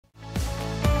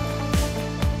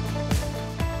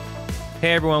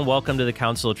Hey everyone, welcome to the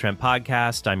Council of Trent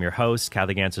podcast. I'm your host,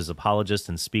 Catholic Answers apologist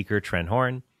and speaker, Trent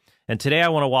Horn. And today I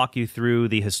want to walk you through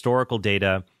the historical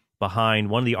data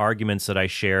behind one of the arguments that I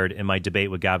shared in my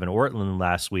debate with Gavin Ortlund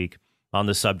last week on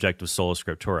the subject of Sola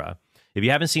Scriptura. If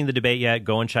you haven't seen the debate yet,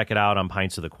 go and check it out on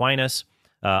Pints of Aquinas.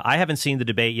 I haven't seen the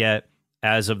debate yet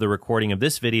as of the recording of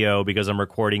this video because I'm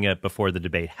recording it before the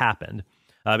debate happened.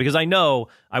 Because I know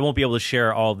I won't be able to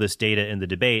share all of this data in the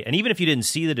debate. And even if you didn't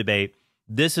see the debate,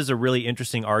 this is a really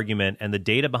interesting argument, and the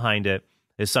data behind it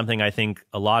is something I think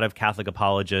a lot of Catholic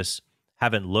apologists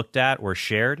haven't looked at or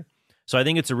shared. So I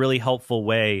think it's a really helpful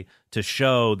way to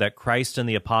show that Christ and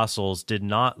the apostles did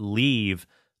not leave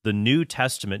the New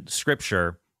Testament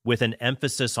scripture with an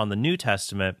emphasis on the New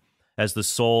Testament as the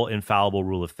sole infallible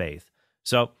rule of faith.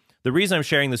 So the reason I'm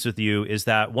sharing this with you is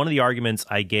that one of the arguments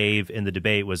I gave in the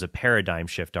debate was a paradigm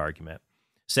shift argument,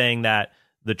 saying that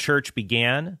the church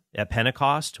began at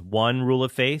Pentecost, one rule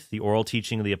of faith, the oral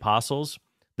teaching of the apostles.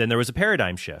 Then there was a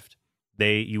paradigm shift.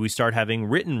 We start having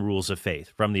written rules of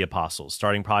faith from the apostles,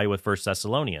 starting probably with 1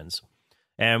 Thessalonians.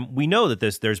 And we know that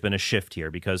there's been a shift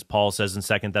here because Paul says in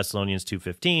 2 Thessalonians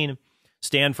 2:15,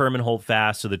 stand firm and hold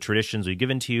fast to the traditions we've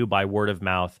given to you by word of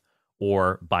mouth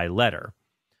or by letter.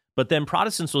 But then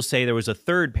Protestants will say there was a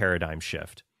third paradigm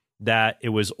shift, that it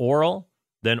was oral,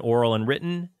 then oral and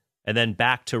written, and then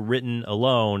back to written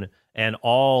alone, and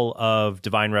all of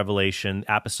divine revelation,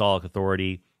 apostolic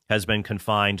authority, has been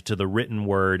confined to the written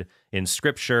word in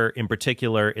Scripture, in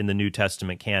particular in the New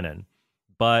Testament canon.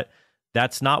 But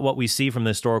that's not what we see from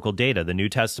the historical data. The New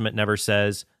Testament never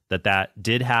says that that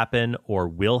did happen or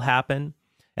will happen,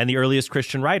 and the earliest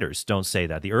Christian writers don't say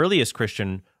that. The earliest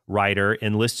Christian writer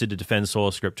enlisted to defend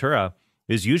Sola Scriptura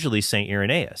is usually St.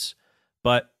 Irenaeus.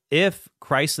 But if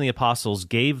Christ and the apostles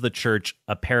gave the church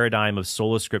a paradigm of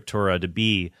Sola Scriptura to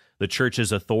be the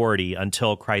church's authority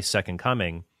until Christ's second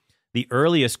coming, the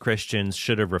earliest Christians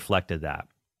should have reflected that.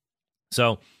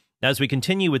 So as we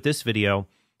continue with this video,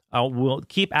 we'll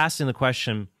keep asking the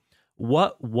question,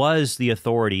 what was the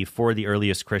authority for the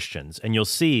earliest Christians? And you'll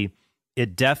see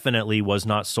it definitely was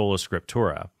not Sola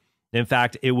Scriptura. In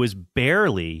fact, it was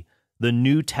barely the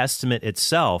New Testament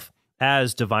itself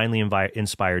as divinely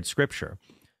inspired scripture.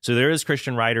 So there is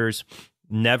Christian writers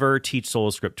never teach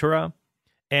Sola Scriptura.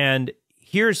 And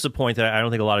here's the point that I don't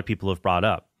think a lot of people have brought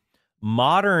up.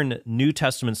 Modern New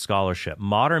Testament scholarship,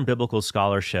 modern biblical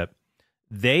scholarship,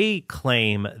 they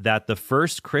claim that the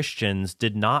first Christians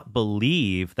did not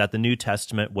believe that the New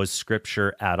Testament was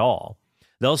scripture at all.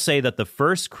 They'll say that the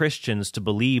first Christians to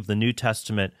believe the New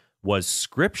Testament was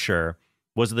scripture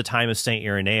was at the time of St.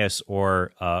 Irenaeus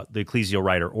or the ecclesial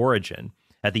writer Origen,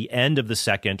 at the end of the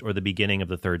 2nd or the beginning of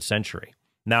the 3rd century.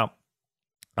 Now,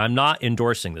 I'm not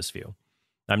endorsing this view.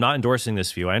 I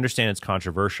understand it's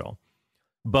controversial.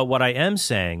 But what I am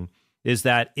saying is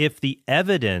that if the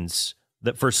evidence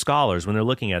that for scholars, when they're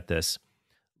looking at this,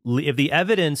 if the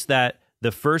evidence that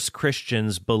the first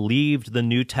Christians believed the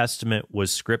New Testament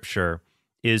was scripture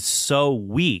is so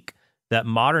weak that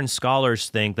modern scholars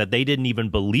think that they didn't even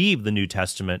believe the New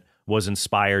Testament was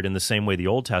inspired in the same way the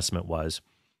Old Testament was,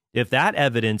 if that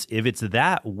evidence, if it's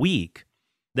that weak,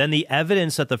 then the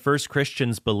evidence that the first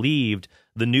Christians believed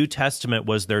the New Testament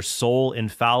was their sole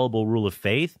infallible rule of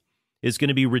faith is going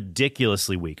to be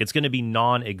ridiculously weak. It's going to be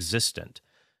non-existent.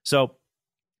 So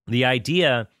the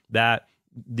idea that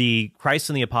the Christ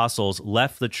and the apostles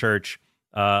left the church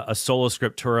a Sola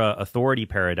Scriptura authority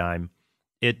paradigm,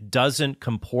 it doesn't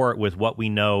comport with what we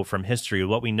know from history,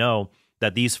 what we know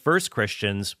that these first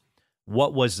Christians,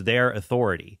 what was their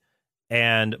authority?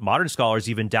 And modern scholars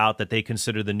even doubt that they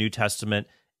consider the New Testament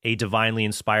a divinely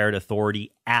inspired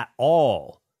authority at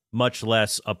all, much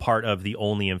less a part of the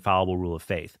only infallible rule of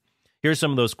faith. Here's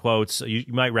some of those quotes. You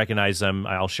might recognize them.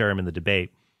 I'll share them in the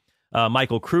debate.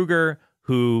 Michael Kruger,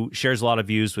 who shares a lot of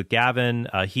views with Gavin,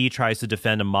 he tries to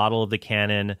defend a model of the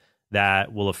canon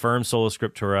that will affirm Sola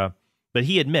Scriptura, but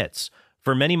he admits,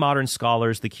 for many modern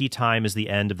scholars, the key time is the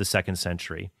end of the 2nd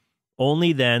century.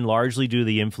 Only then, largely due to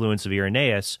the influence of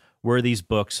Irenaeus, were these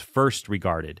books first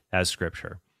regarded as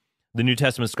scripture. The New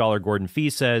Testament scholar Gordon Fee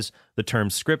says the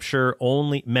term scripture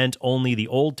meant only the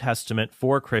Old Testament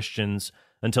for Christians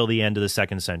until the end of the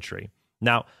 2nd century.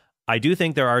 Now, I do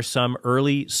think there are some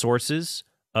early sources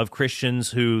of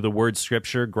Christians who the word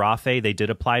scripture, graphe, they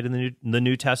did apply to the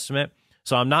New Testament.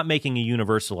 So I'm not making a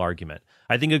universal argument.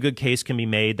 I think a good case can be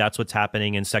made. That's what's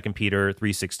happening in 2 Peter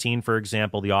 3:16, for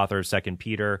example. The author of 2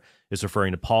 Peter is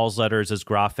referring to Paul's letters as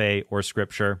graphe or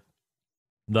scripture.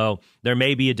 Though there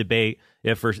may be a debate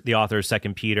if for the author of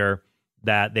 2 Peter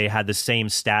that they had the same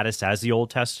status as the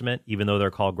Old Testament, even though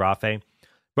they're called graphe.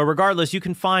 But regardless, you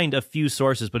can find a few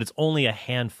sources, but it's only a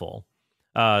handful.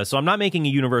 So I'm not making a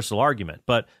universal argument,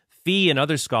 but Fee and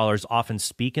other scholars often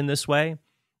speak in this way,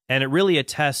 and it really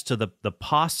attests to the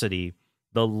paucity,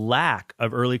 the lack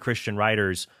of early Christian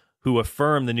writers who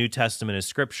affirm the New Testament as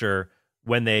Scripture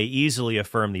when they easily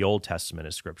affirm the Old Testament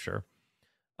as Scripture.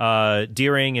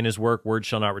 Deering, in his work, Word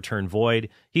Shall Not Return Void,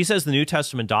 he says the New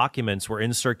Testament documents were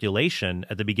in circulation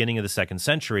at the beginning of the 2nd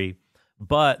century,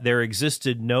 but there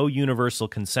existed no universal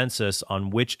consensus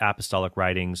on which apostolic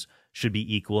writings should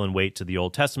be equal in weight to the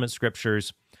Old Testament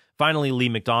scriptures. Finally, Lee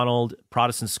MacDonald,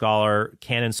 Protestant scholar,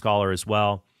 canon scholar as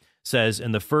well, says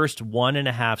in the first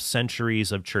 1.5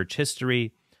 centuries of church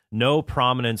history, no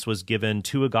prominence was given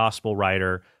to a gospel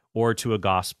writer or to a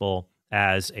gospel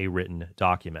as a written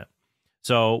document.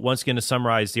 So once again, to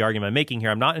summarize the argument I'm making here,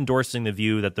 I'm not endorsing the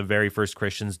view that the very first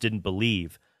Christians didn't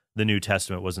believe the New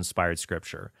Testament was inspired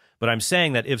scripture. But I'm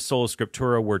saying that if Sola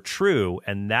Scriptura were true,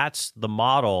 and that's the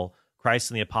model Christ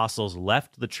and the apostles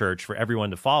left the church for everyone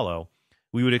to follow,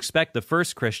 we would expect the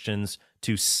first Christians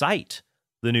to cite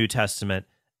the New Testament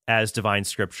as divine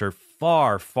scripture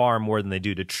far, far more than they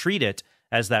do, to treat it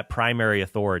as that primary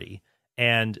authority.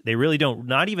 And they really don't,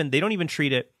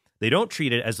 they don't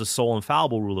treat it as the sole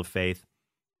infallible rule of faith.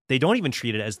 They don't even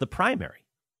treat it as the primary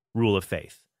rule of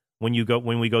faith. When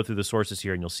we go through the sources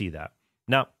here, and you'll see that.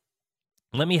 Now,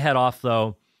 let me head off,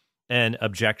 though, an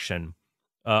objection,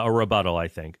 a rebuttal, I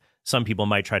think. Some people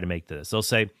might try to make this. They'll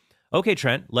say, okay,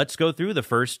 Trent, let's go through the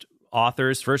first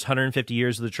authors, first 150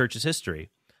 years of the church's history.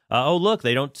 Oh, look,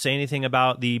 they don't say anything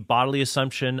about the bodily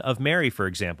assumption of Mary, for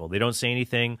example. They don't say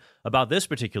anything about this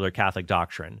particular Catholic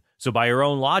doctrine. So by your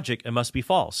own logic, it must be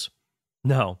false.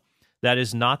 No, that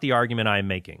is not the argument I am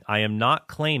making. I am not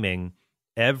claiming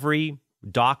every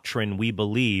doctrine we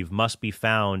believe must be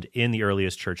found in the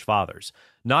earliest church fathers.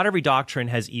 Not every doctrine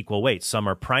has equal weight. Some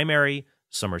are primary,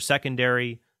 some are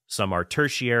secondary, some are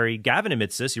tertiary. Gavin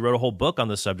admits this. He wrote a whole book on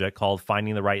the subject called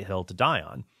Finding the Right Hill to Die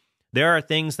On. There are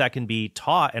things that can be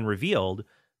taught and revealed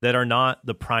that are not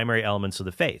the primary elements of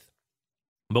the faith.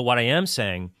 But what I am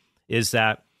saying is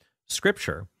that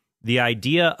Scripture, the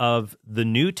idea of the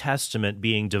New Testament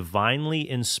being divinely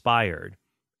inspired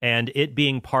and it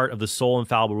being part of the sole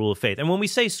infallible rule of faith. And when we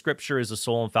say Scripture is the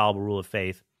sole infallible rule of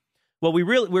faith, well,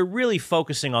 we're really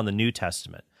focusing on the New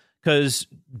Testament, because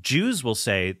Jews will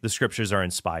say the Scriptures are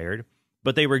inspired,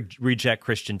 but they reject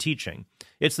Christian teaching.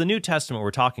 It's the New Testament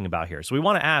we're talking about here. So we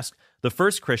want to ask the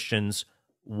first Christians,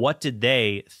 what did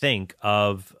they think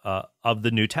of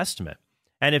the New Testament?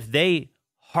 And if they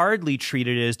hardly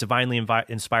treated it as divinely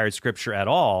inspired Scripture at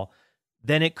all,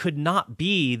 then it could not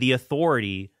be the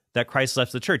authority that Christ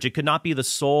left the church. It could not be the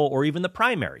sole or even the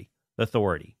primary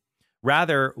authority.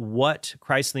 Rather, what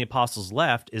Christ and the apostles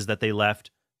left is that they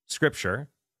left Scripture.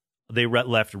 They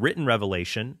left written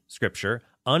revelation, Scripture,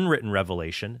 unwritten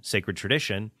revelation, sacred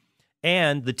tradition,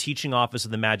 and the teaching office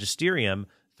of the magisterium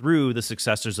through the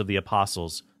successors of the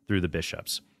apostles, through the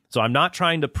bishops. So I'm not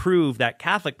trying to prove that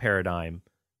Catholic paradigm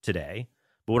today,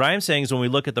 but what I am saying is when we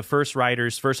look at the first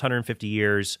writers, first 150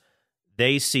 years,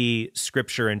 they see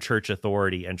Scripture and church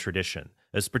authority and tradition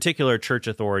as particular church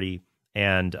authority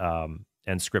and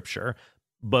Scripture.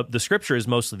 But the Scripture is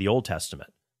mostly the Old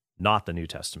Testament, not the New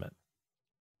Testament.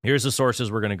 Here's the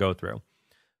sources we're going to go through.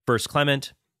 First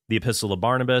Clement, the Epistle of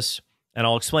Barnabas, and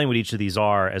I'll explain what each of these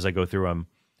are as I go through them.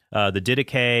 The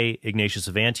Didache, Ignatius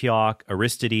of Antioch,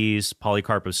 Aristides,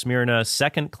 Polycarp of Smyrna,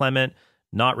 Second Clement,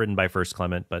 not written by First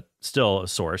Clement, but still a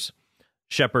source.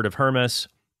 Shepherd of Hermas,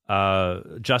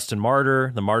 Justin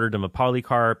Martyr, the Martyrdom of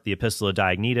Polycarp, the Epistle of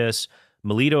Diognetus,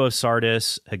 Melito of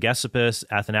Sardis, Hegesippus,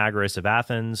 Athenagoras of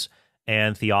Athens,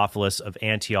 and Theophilus of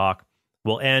Antioch.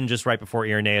 We'll end just right before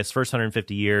Irenaeus, first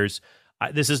 150 years.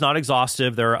 This is not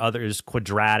exhaustive. There are others,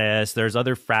 Quadratus, there's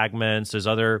other fragments, there's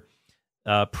other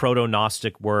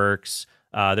proto-Gnostic works,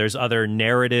 there's other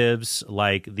narratives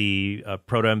like the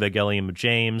Proto-Evangelium of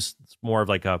James. It's more of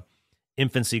like a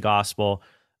infancy gospel.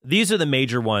 These are the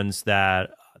major ones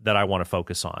that I want to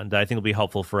focus on, that I think will be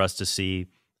helpful for us to see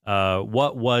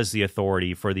what was the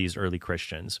authority for these early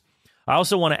Christians. I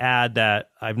also want to add that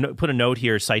I've put a note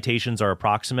here, citations are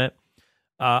approximate.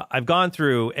 I've gone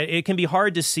through, it can be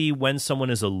hard to see when someone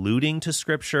is alluding to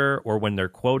Scripture or when they're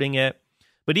quoting it.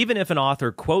 But even if an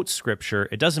author quotes Scripture,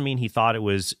 it doesn't mean he thought it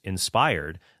was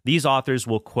inspired. These authors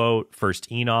will quote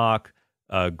First Enoch,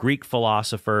 Greek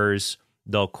philosophers.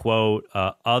 They'll quote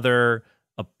other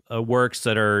works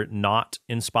that are not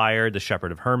inspired, the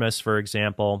Shepherd of Hermas, for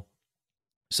example.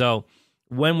 So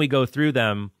when we go through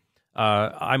them,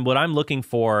 what I'm looking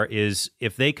for is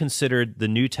if they considered the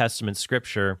New Testament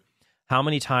Scripture, how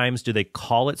many times do they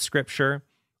call it Scripture?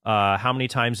 How many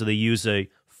times do they use a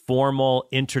formal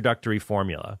introductory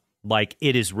formula, like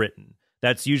it is written?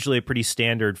 That's usually a pretty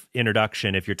standard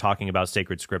introduction if you're talking about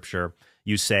sacred scripture.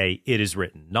 You say, it is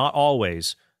written. Not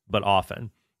always, but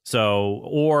often. So,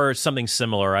 or something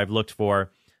similar. I've looked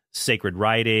for sacred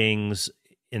writings,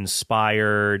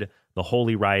 inspired, the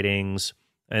holy writings.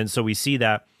 And so we see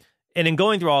that. And in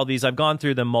going through all of these, I've gone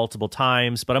through them multiple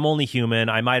times, but I'm only human.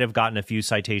 I might have gotten a few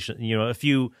citations,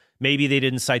 maybe they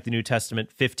didn't cite the New Testament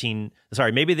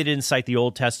maybe they didn't cite the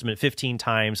Old Testament 15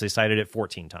 times. They cited it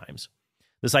 14 times.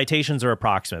 The citations are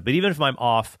approximate, but even if I'm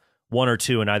off one or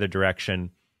two in either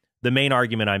direction, the main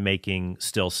argument I'm making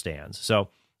still stands. So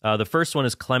the first one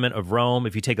is Clement of Rome.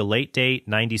 If you take a late date,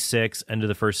 96, end of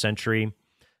the 1st century,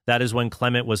 that is when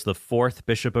Clement was the 4th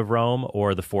bishop of Rome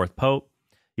or the 4th pope.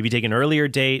 If you take an earlier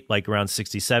date, like around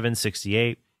 67,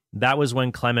 68, that was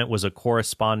when Clement was a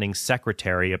corresponding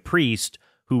secretary, a priest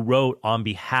who wrote on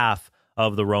behalf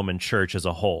of the Roman Church as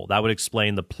a whole. That would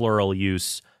explain the plural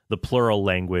use, the plural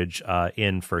language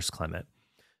in 1st Clement.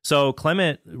 So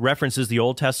Clement references the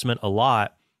Old Testament a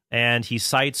lot, and he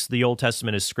cites the Old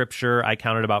Testament as scripture. I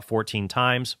counted about 14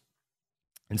 times.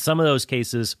 In some of those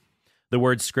cases, the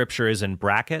word scripture is in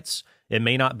brackets. It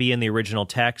may not be in the original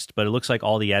text, but it looks like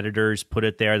all the editors put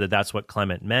it there, that's what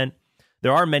Clement meant.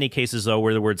 There are many cases, though,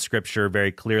 where the word scripture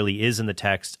very clearly is in the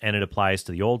text, and it applies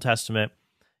to the Old Testament,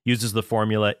 uses the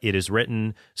formula, it is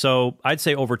written. So I'd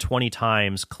say over 20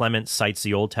 times, Clement cites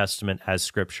the Old Testament as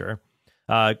scripture.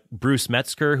 Bruce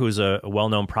Metzger, who is a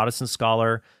well-known Protestant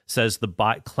scholar, says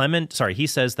he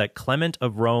says that Clement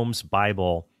of Rome's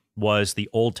Bible was the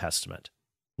Old Testament,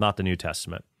 not the New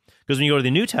Testament. Because when you go to the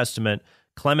New Testament,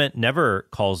 Clement never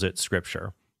calls it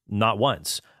scripture, not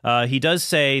once. He does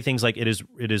say things like it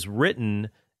is written,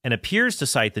 and appears to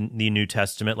cite the New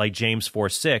Testament, like James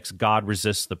 4:6, God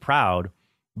resists the proud.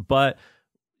 But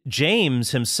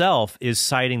James himself is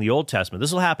citing the Old Testament.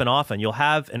 This will happen often. You'll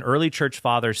have an early church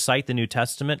father cite the New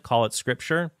Testament, call it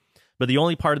scripture, but the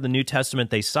only part of the New Testament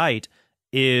they cite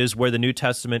is where the New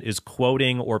Testament is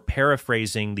quoting or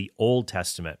paraphrasing the Old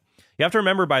Testament. You have to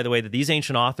remember, by the way, that these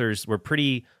ancient authors were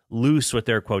pretty loose with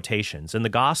their quotations. In the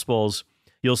Gospels,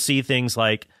 you'll see things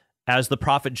like, as the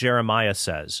prophet Jeremiah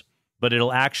says, but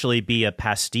it'll actually be a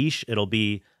pastiche. It'll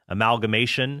be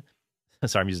amalgamation.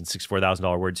 Sorry, I'm using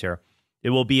 $64,000 words here. It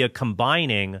will be a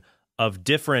combining of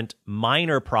different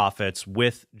minor prophets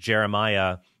with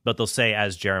Jeremiah, but they'll say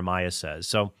as Jeremiah says.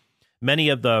 So many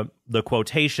of the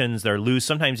quotations, they're loose,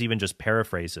 sometimes even just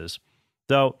paraphrases.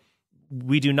 Though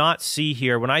we do not see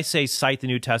here, when I say cite the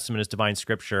New Testament as divine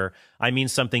scripture, I mean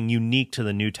something unique to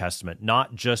the New Testament,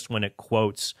 not just when it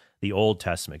quotes the Old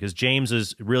Testament, because James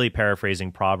is really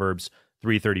paraphrasing Proverbs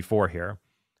 3:34 here.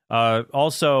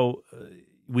 Also,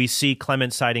 we see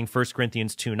Clement citing 1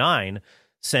 Corinthians 2:9,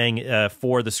 saying,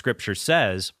 for the scripture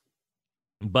says,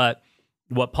 but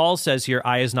what Paul says here,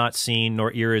 eye has not seen,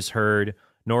 nor ear has heard,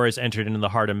 nor has entered into the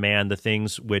heart of man the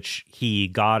things which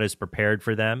God has prepared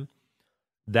for them.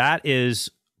 That is,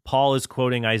 Paul is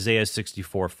quoting Isaiah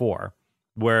 64:4,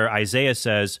 where Isaiah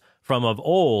says, from of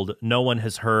old, no one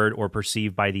has heard or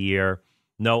perceived by the ear,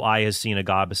 no eye has seen a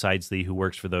God besides thee who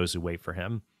works for those who wait for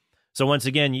him. So once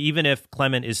again, even if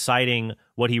Clement is citing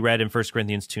what he read in 1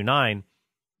 Corinthians 2:9,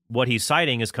 what he's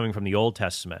citing is coming from the Old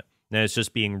Testament. And it's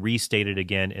just being restated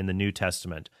again in the New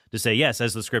Testament to say, yes,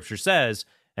 as the scripture says,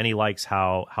 and he likes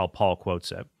how Paul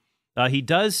quotes it. He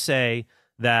does say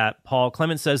that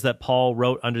Clement says that Paul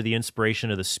wrote under the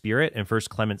inspiration of the Spirit in 1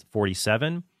 Clement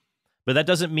 47, but that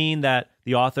doesn't mean that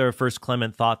the author of 1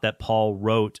 Clement thought that Paul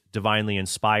wrote divinely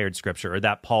inspired scripture, or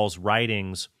that Paul's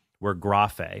writings were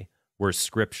graphe, were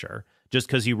scripture, just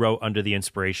because he wrote under the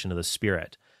inspiration of the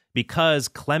Spirit. Because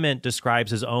Clement describes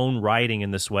his own writing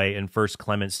in this way in 1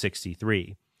 Clement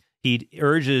 63. He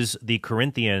urges the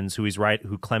Corinthians,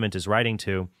 who Clement is writing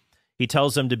to, he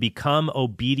tells them to become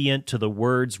obedient to the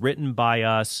words written by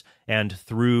us and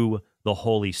through the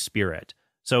Holy Spirit.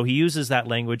 So he uses that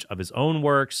language of his own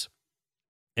works.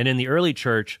 And in the early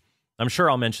church, I'm sure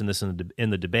I'll mention this in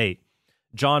the debate,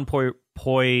 John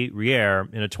Poirier,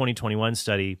 in a 2021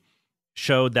 study,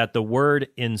 showed that the word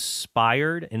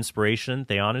inspiration,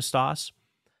 theopneustos,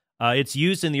 it's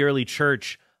used in the early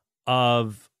church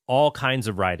of all kinds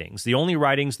of writings. The only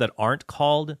writings that aren't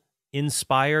called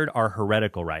inspired are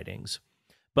heretical writings.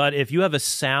 But if you have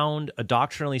a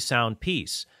doctrinally sound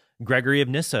piece, Gregory of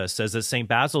Nyssa says that St.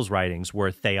 Basil's writings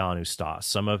were theopneustos.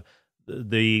 Some of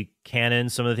the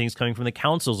canons, some of the things coming from the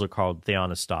councils are called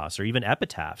theopneustos, or even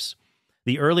epitaphs.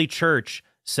 The early church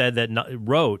said that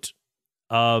wrote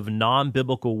of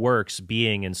non-biblical works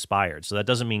being inspired. So that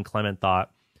doesn't mean Clement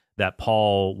thought that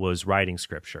Paul was writing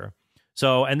scripture.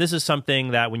 So, and this is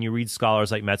something that when you read scholars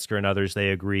like Metzger and others, they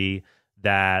agree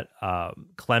that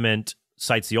Clement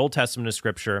cites the Old Testament as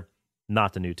Scripture,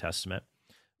 not the New Testament.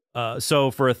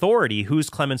 So for authority, who's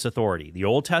Clement's authority? The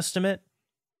Old Testament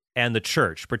and the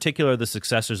church, particularly the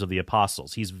successors of the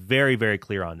apostles. He's very, very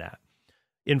clear on that.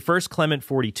 In 1 Clement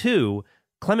 42,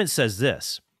 Clement says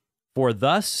this, "For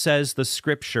thus says the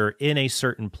Scripture in a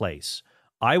certain place,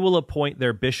 I will appoint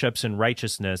their bishops in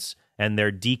righteousness and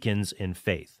their deacons in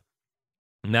faith."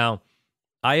 Now,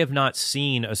 I have not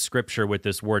seen a scripture with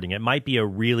this wording. It might be a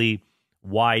really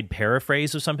wide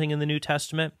paraphrase of something in the New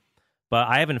Testament, but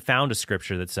I haven't found a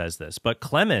scripture that says this. But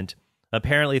Clement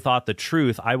apparently thought the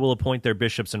truth, "I will appoint their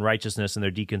bishops in righteousness and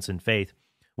their deacons in faith,"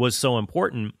 was so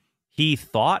important, he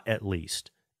thought at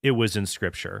least it was in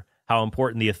Scripture, how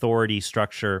important the authority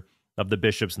structure of the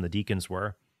bishops and the deacons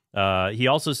were. He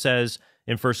also says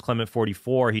in 1 Clement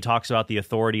 44, he talks about the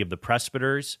authority of the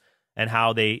presbyters and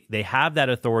how they have that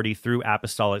authority through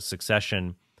apostolic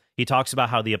succession. He talks about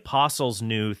how the apostles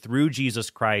knew through Jesus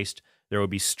Christ there would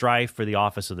be strife for the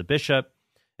office of the bishop,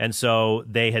 and so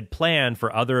they had planned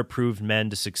for other approved men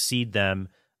to succeed them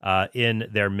in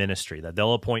their ministry, that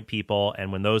they'll appoint people,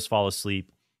 and when those fall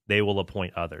asleep, they will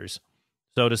appoint others.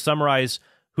 So to summarize,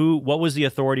 what was the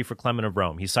authority for Clement of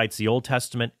Rome? He cites the Old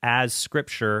Testament as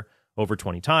Scripture over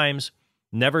 20 times,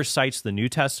 never cites the New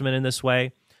Testament in this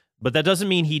way, but that doesn't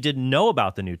mean he didn't know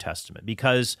about the New Testament,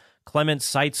 because Clement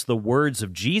cites the words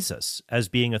of Jesus as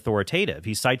being authoritative.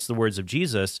 He cites the words of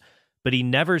Jesus, but he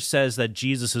never says that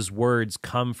Jesus' words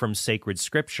come from sacred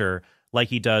Scripture like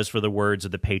he does for the words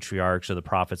of the patriarchs or the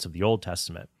prophets of the Old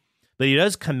Testament. But he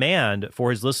does command for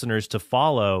his listeners to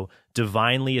follow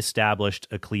divinely established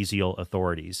ecclesial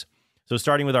authorities. So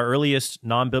starting with our earliest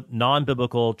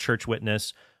non-biblical church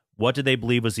witness, what did they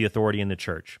believe was the authority in the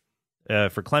church?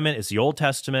 For Clement, it's the Old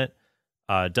Testament,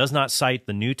 does not cite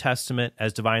the New Testament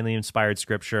as divinely inspired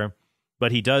Scripture,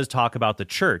 but he does talk about the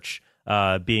church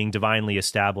being divinely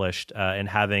established and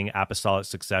having apostolic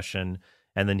succession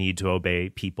and the need to obey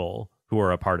people who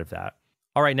are a part of that.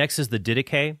 All right, next is the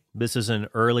Didache. This is an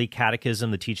early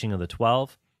catechism, the teaching of the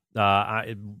 12.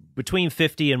 Between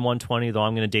 50 and 120, though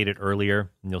I'm going to date it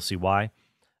earlier, and you'll see why.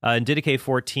 In Didache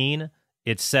 14,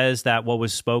 it says that what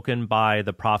was spoken by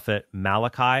the prophet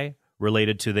Malachi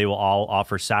related to "they will all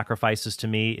offer sacrifices to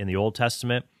me" in the Old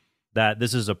Testament, that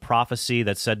this is a prophecy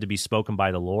that's said to be spoken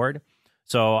by the Lord.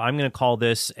 So I'm going to call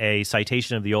this a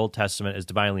citation of the Old Testament as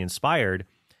divinely inspired,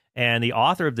 and the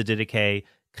author of the Didache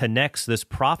connects this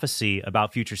prophecy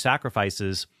about future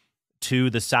sacrifices to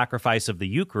the sacrifice of the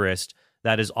Eucharist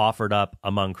that is offered up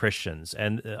among Christians.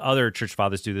 And other church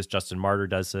fathers do this. Justin Martyr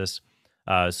does this.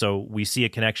 So we see a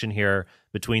connection here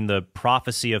between the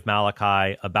prophecy of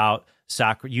Malachi about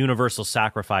universal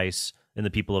sacrifice in the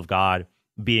people of God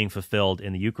being fulfilled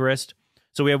in the Eucharist.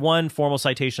 So we have one formal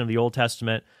citation of the Old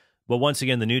Testament, but once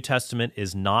again, the New Testament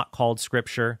is not called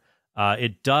Scripture.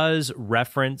 It does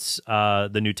reference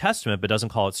the New Testament, but doesn't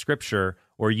call it Scripture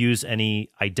or use any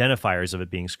identifiers of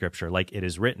it being Scripture, like "it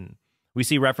is written." We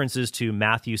see references to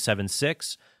Matthew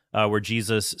 7:6, where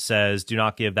Jesus says, "Do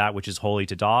not give that which is holy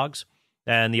to dogs."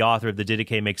 And the author of the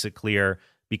Didache makes it clear,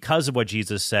 because of what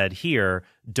Jesus said here,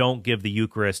 don't give the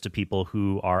Eucharist to people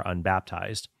who are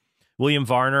unbaptized. William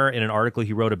Varner, in an article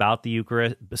he wrote about the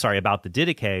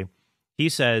Didache, he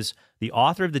says, the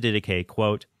author of the Didache,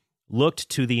 quote, "looked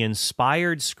to the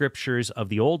inspired Scriptures of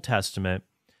the Old Testament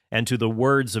and to the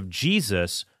words of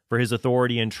Jesus for his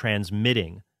authority in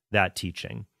transmitting that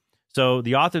teaching." So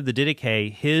the author of the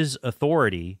Didache, his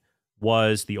authority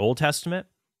was the Old Testament,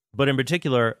 but in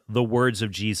particular, the words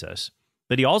of Jesus.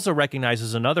 But he also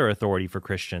recognizes another authority for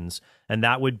Christians, and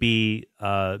that would be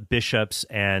bishops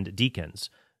and deacons.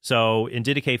 So in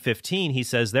Didache 15, he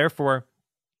says, "Therefore,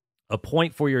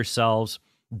 appoint for yourselves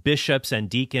bishops and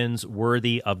deacons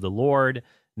worthy of the Lord,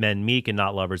 men meek and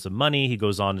not lovers of money." He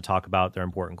goes on to talk about their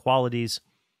important qualities.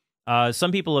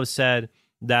 Some people have said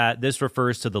that this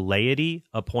refers to the laity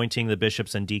appointing the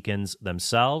bishops and deacons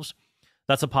themselves.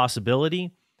 That's a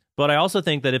possibility. But I also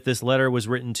think that if this letter was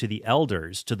written to the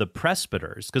elders, to the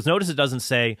presbyters, because notice it doesn't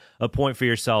say appoint for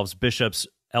yourselves bishops,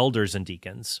 elders, and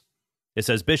deacons. It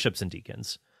says bishops and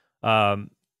deacons.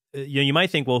 You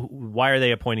might think, well, why are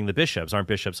they appointing the bishops? Aren't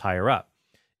bishops higher up?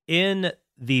 In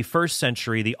the first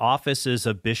century, the offices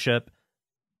of bishop,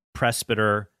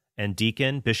 presbyter, and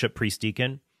deacon, bishop, priest,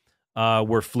 deacon,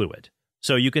 were fluid.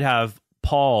 So you could have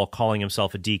Paul calling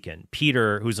himself a deacon,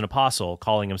 Peter, who's an apostle,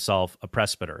 calling himself a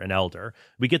presbyter, an elder.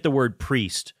 We get the word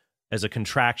priest as a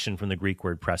contraction from the Greek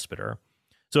word presbyter.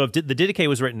 So if the Didache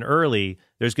was written early,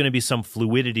 there's going to be some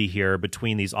fluidity here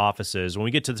between these offices. When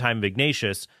we get to the time of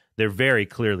Ignatius, they're very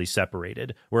clearly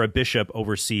separated, where a bishop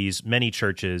oversees many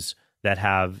churches that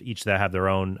have their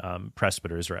own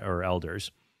presbyters or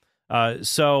elders.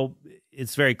 So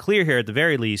it's very clear here, at the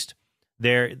very least,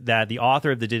 that the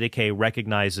author of the Didache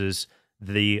recognizes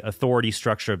the authority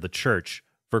structure of the church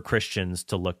for Christians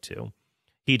to look to.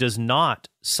 He does not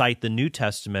cite the New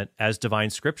Testament as divine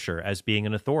scripture, as being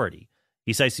an authority.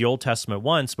 He cites the Old Testament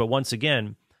once, but once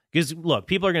again, because look,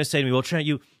 people are going to say to me, well, Trent,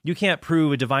 you can't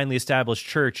prove a divinely established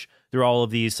church through all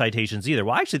of these citations either.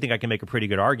 Well, I actually think I can make a pretty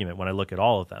good argument when I look at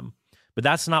all of them. But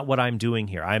that's not what I'm doing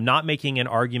here. I'm not making an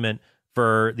argument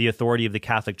for the authority of the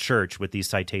Catholic Church with these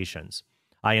citations.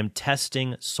 I am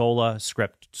testing Sola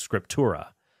Scriptura.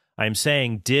 I am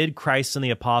saying, did Christ and the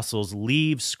apostles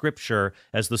leave Scripture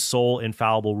as the sole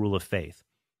infallible rule of faith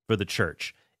for the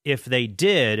church? If they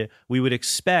did, we would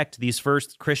expect these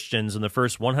first Christians in the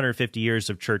first 150 years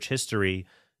of church history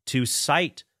to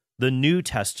cite the New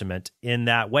Testament in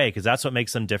that way, because that's what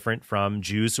makes them different from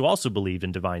Jews who also believed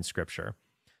in divine Scripture.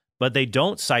 But they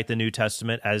don't cite the New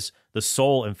Testament as the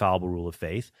sole infallible rule of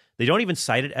faith. They don't even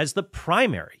cite it as the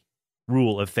primary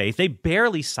rule of faith. They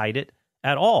barely cite it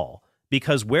at all,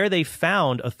 because where they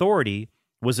found authority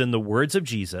was in the words of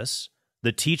Jesus,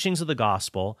 the teachings of the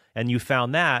gospel, and you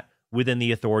found that within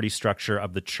the authority structure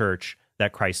of the church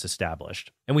that Christ established.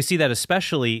 And we see that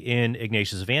especially in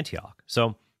Ignatius of Antioch.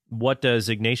 So what does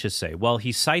Ignatius say? Well,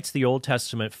 he cites the Old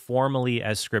Testament formally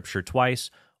as scripture twice,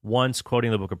 once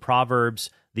quoting the book of Proverbs,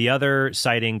 the other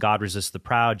citing God resists the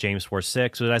proud, James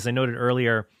 4:6. But as I noted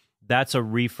earlier, that's a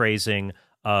rephrasing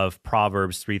of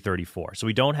Proverbs 3:34. So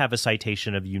we don't have a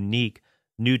citation of unique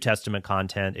New Testament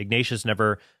content. Ignatius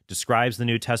never describes the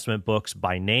New Testament books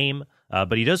by name,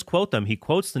 but he does quote them. He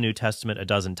quotes the New Testament a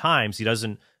dozen times. He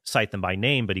doesn't cite them by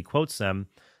name, but he quotes them.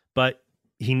 But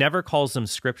he never calls them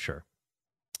scripture.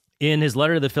 In his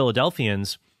letter to the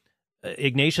Philadelphians,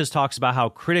 Ignatius talks about how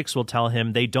critics will tell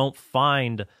him they don't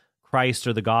find Christ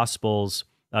or the Gospels,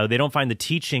 they don't find the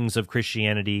teachings of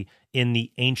Christianity in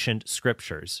the ancient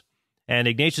scriptures. And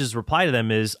Ignatius' reply to them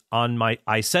is,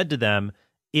 I said to them,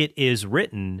 it is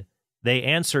written. They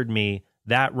answered me,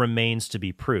 that remains to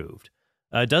be proved.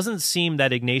 It doesn't seem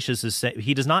that Ignatius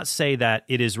he does not say that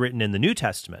it is written in the New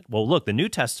Testament. Well, look, the New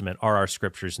Testament are our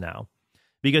scriptures now,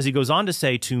 because he goes on to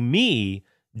say, to me,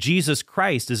 Jesus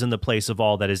Christ is in the place of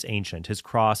all that is ancient, his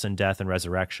cross and death and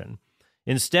resurrection.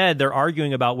 Instead, they're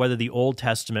arguing about whether the Old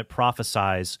Testament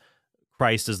prophesies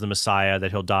Christ as the Messiah,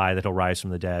 that he'll die, that he'll rise from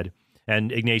the dead.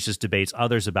 And Ignatius debates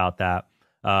others about that,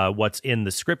 what's in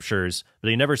the scriptures,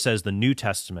 but he never says the New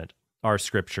Testament are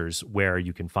scriptures where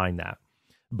you can find that.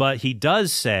 But he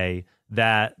does say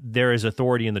that there is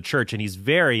authority in the church, and he's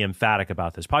very emphatic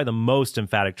about this, probably the most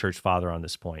emphatic church father on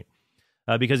this point,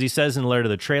 because he says in the letter to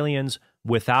the Trallians,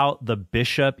 without the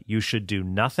bishop you should do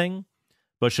nothing,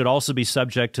 but should also be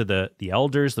subject to the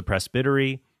elders, the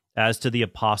presbytery, as to the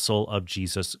apostle of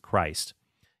Jesus Christ.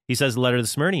 He says in the letter to the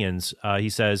Smyrnians, he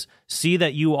says, see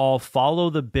that you all follow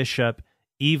the bishop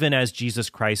even as Jesus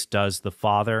Christ does the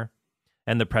Father,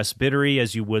 and the presbytery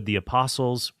as you would the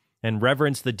apostles, and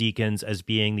reverence the deacons as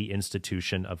being the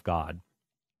institution of God.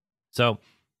 So,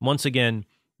 once again,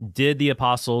 did the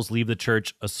apostles leave the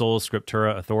church a sola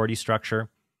scriptura authority structure?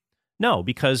 No,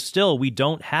 because still we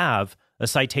don't have a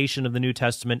citation of the New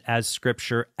Testament as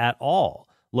scripture at all,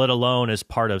 let alone as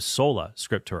part of sola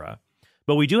scriptura.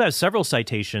 But we do have several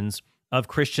citations of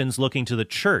Christians looking to the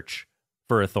church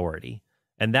for authority,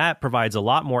 and that provides a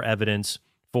lot more evidence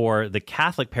for the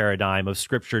Catholic paradigm of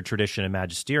scripture, tradition, and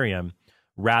magisterium,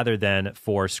 rather than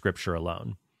for scripture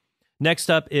alone. Next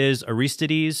up is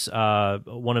Aristides,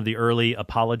 one of the early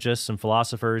apologists and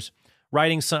philosophers,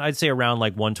 writing, I'd say around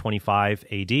like 125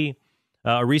 AD.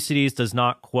 Aristides does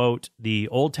not quote the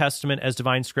Old Testament as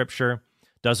divine scripture,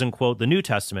 doesn't quote the New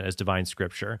Testament as divine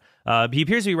scripture. He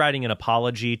appears to be writing an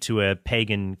apology to a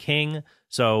pagan king,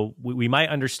 so we might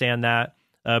understand that.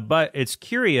 But it's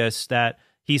curious that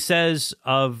he says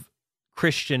of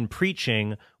Christian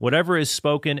preaching, whatever is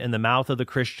spoken in the mouth of the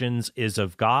Christians is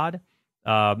of God.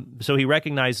 So he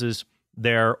recognizes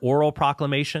their oral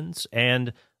proclamations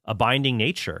and a binding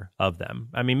nature of them.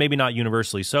 I mean, maybe not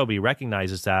universally so, but he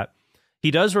recognizes that.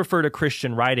 He does refer to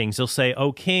Christian writings. He'll say,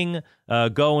 O king,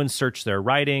 go and search their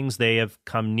writings. They have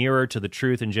come nearer to the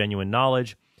truth and genuine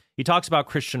knowledge. He talks about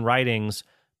Christian writings,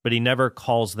 but he never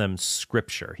calls them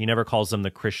scripture. He never calls them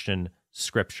the Christian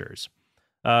scriptures.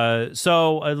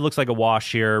 So it looks like a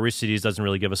wash here. Aristides doesn't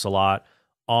really give us a lot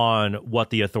on what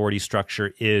the authority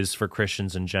structure is for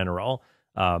Christians in general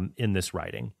in this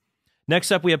writing.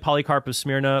 Next up, we have Polycarp of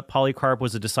Smyrna. Polycarp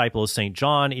was a disciple of St.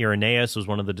 John. Irenaeus was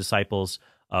one of the disciples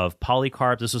of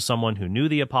Polycarp. This was someone who knew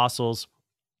the apostles.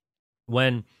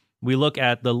 When we look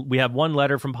at we have one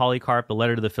letter from Polycarp, the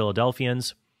letter to the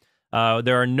Philadelphians.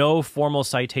 There are no formal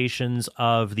citations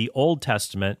of the Old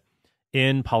Testament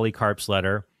in Polycarp's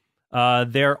letter.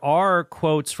 There are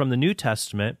quotes from the New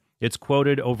Testament. It's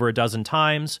quoted over a dozen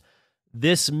times.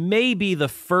 This may be the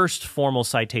first formal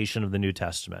citation of the New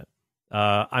Testament.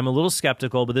 I'm a little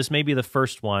skeptical, but this may be the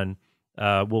first one.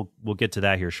 We'll get to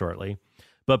that here shortly.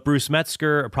 But Bruce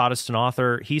Metzger, a Protestant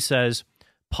author, he says,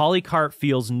 Polycarp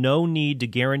feels no need to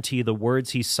guarantee the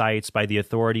words he cites by the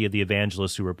authority of the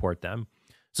evangelists who report them.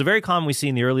 So very common we see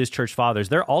in the earliest church fathers,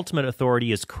 their ultimate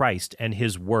authority is Christ and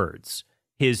his words,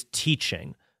 his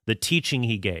teaching, the teaching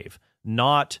he gave,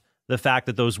 not the fact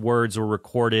that those words were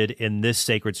recorded in this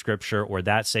sacred scripture or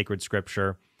that sacred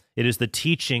scripture. It is the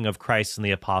teaching of Christ and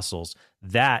the apostles.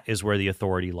 That is where the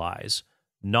authority lies,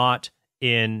 not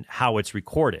in how it's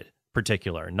recorded,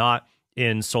 particular, not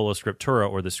in Sola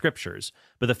Scriptura or the scriptures,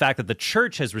 but the fact that the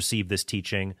church has received this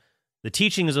teaching. The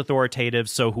teaching is authoritative,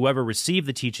 so whoever received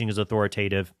the teaching is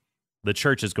authoritative. The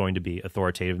church is going to be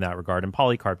authoritative in that regard, and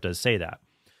Polycarp does say that.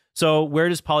 So where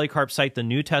does Polycarp cite the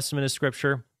New Testament as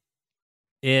scripture?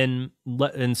 In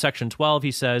section 12,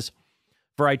 he says,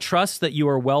 "For I trust that you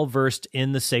are well versed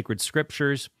in the sacred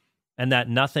scriptures, and that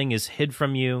nothing is hid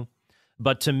from you.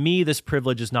 But to me this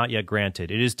privilege is not yet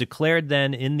granted. It is declared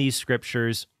then in these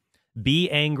scriptures, be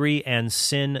angry and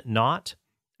sin not,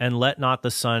 and let not the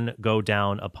sun go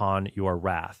down upon your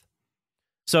wrath."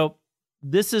 So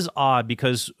this is odd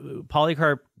because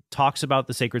Polycarp talks about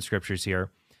the sacred scriptures here,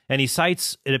 and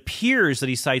it appears that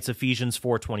he cites Ephesians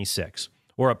 4:26,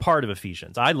 or a part of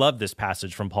Ephesians. I love this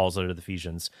passage from Paul's letter to the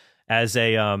Ephesians as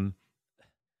a,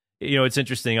 it's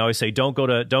interesting. I always say, don't go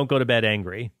to bed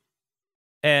angry.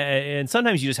 And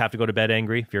sometimes you just have to go to bed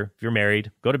angry. If you're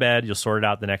married, go to bed, you'll sort it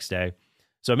out the next day.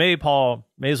 So maybe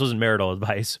this wasn't marital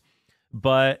advice,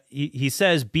 but he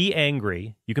says, be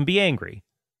angry. You can be angry,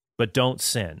 but don't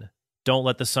sin. Don't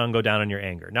let the sun go down on your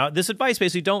anger. Now, this advice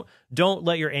basically, don't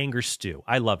let your anger stew.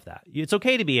 I love that. It's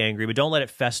okay to be angry, but don't let it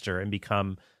fester and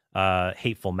become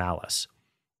hateful malice.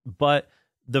 But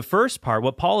the first part,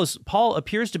 Paul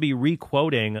appears to be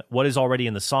re-quoting what is already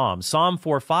in the Psalm. Psalm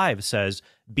 4:5 says,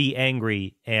 be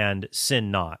angry and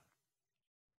sin not.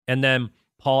 And then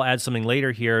Paul adds something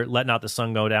later here, let not the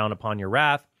sun go down upon your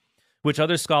wrath, which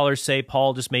other scholars say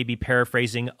Paul just may be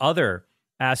paraphrasing other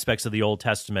aspects of the Old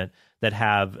Testament that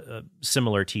have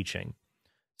similar teaching.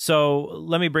 So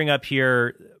let me bring up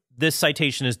here, this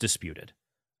citation is disputed.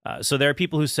 So there are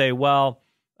people who say, well,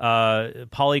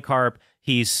 Polycarp,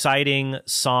 he's citing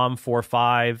Psalm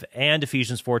 4:5 and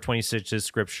Ephesians 4:26 as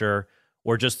scripture,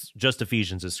 or just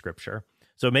Ephesians as scripture.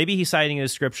 So maybe he's citing it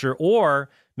as scripture,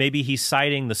 or maybe he's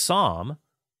citing the Psalm,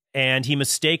 and he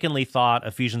mistakenly thought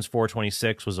Ephesians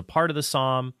 4:26 was a part of the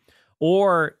Psalm,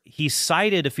 or he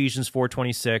cited Ephesians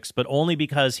 4:26, but only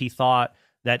because he thought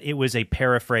that it was a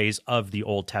paraphrase of the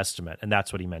Old Testament, and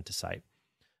that's what he meant to cite.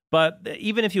 But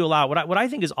even if you allow, what I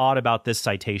think is odd about this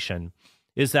citation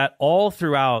is that all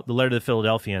throughout the letter to the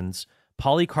Philadelphians,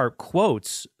 Polycarp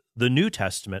quotes the New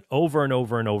Testament over and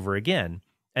over and over again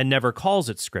and never calls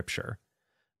it scripture.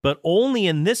 But only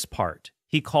in this part,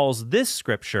 he calls this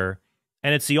scripture,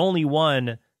 and it's the only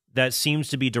one that seems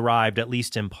to be derived, at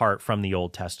least in part, from the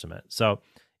Old Testament. So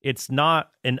it's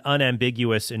not an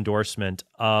unambiguous endorsement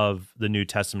of the New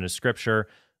Testament as scripture,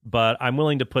 but I'm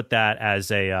willing to put that as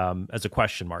a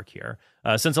question mark here,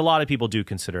 since a lot of people do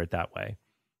consider it that way.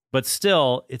 But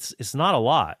still, it's not a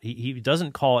lot. He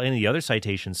doesn't call any of the other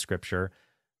citations scripture.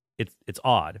 It's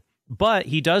odd. But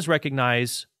he does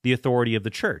recognize the authority of the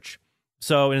church.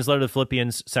 So in his letter to the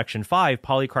Philippians, section 5,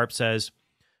 Polycarp says,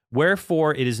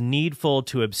 "Wherefore it is needful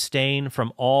to abstain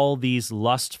from all these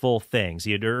lustful things."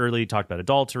 He had earlier talked about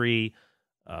adultery,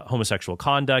 homosexual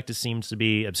conduct, it seems to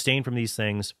be, abstain from these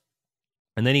things.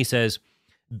 And then he says,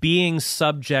 "being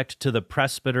subject to the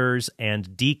presbyters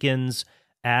and deacons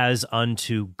as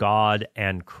unto God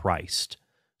and Christ."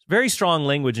 Very strong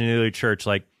language in the early church,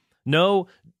 like no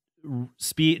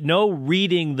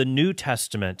reading the New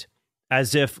Testament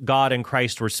as if God and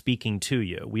Christ were speaking to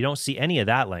you. We don't see any of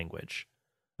that language.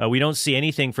 We don't see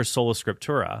anything for Sola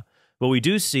Scriptura. But we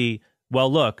do see, well,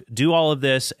 look, do all of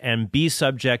this and be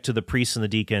subject to the priests and the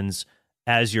deacons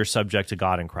as you're subject to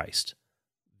God and Christ.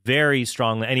 Very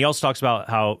strongly. And he also talks about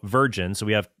how virgins, so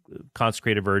we have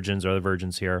consecrated virgins or other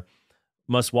virgins here,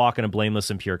 must walk in a blameless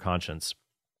and pure conscience.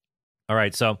 All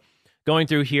right, so going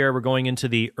through here, we're going into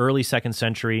the early 2nd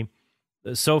century.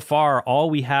 So far,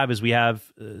 all we have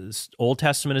is Old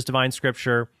Testament as divine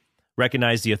scripture,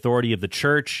 recognize the authority of the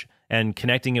church, and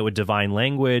connecting it with divine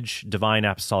language, divine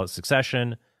apostolic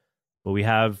succession. But we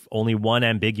have only one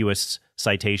ambiguous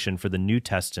citation for the New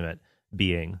Testament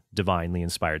being divinely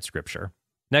inspired scripture.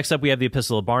 Next up, we have the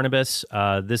Epistle of Barnabas.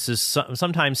 This is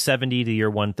sometime 70 to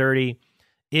year 130.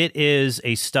 It is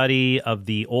a study of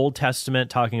the Old Testament,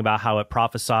 talking about how it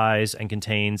prophesies and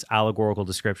contains allegorical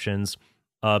descriptions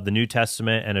of the New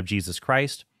Testament and of Jesus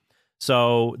Christ.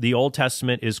 So the Old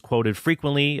Testament is quoted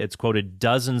frequently. It's quoted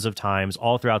dozens of times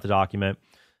all throughout the document.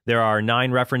 There are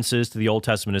 9 references to the Old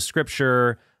Testament as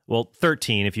Scripture. Well,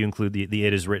 13 if you include the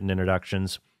It Is Written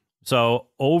introductions. So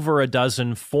over a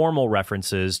dozen formal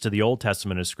references to the Old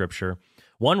Testament as Scripture.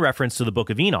 One reference to the Book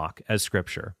of Enoch as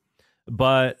Scripture.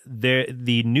 But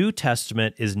the New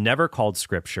Testament is never called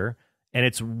Scripture, and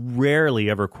it's rarely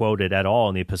ever quoted at all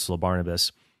in the Epistle of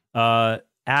Barnabas.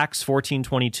 Acts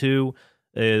 14:22,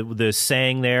 the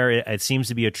saying there, it seems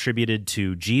to be attributed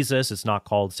to Jesus. It's not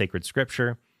called sacred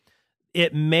Scripture.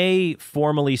 It may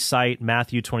formally cite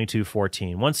Matthew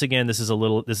 22:14. Once again, this is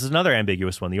another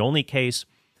ambiguous one. The only case,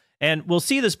 and we'll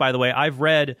see this, by the way, I've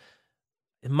read,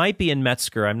 it might be in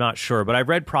Metzger, I'm not sure, but I've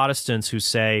read Protestants who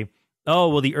say, oh,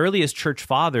 well, the earliest church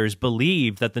fathers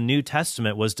believed that the New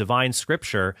Testament was divine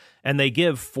Scripture, and they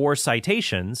give 4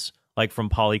 citations, like from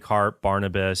Polycarp,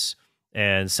 Barnabas,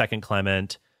 and Second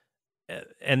Clement,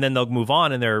 and then they'll move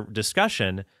on in their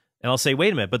discussion, and I'll say,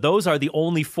 wait a minute, but those are the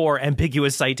only 4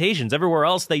 ambiguous citations. Everywhere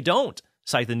else, they don't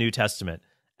cite the New Testament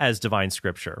as divine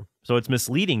Scripture. So it's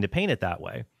misleading to paint it that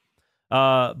way.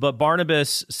 But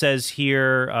Barnabas says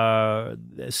here,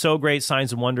 so great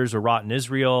signs and wonders were wrought in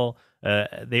Israel.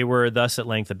 They were thus at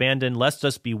length abandoned. Let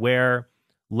us beware,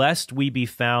 lest we be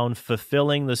found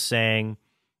fulfilling the saying,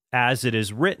 as it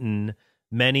is written,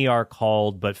 many are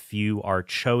called, but few are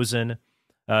chosen.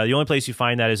 The only place you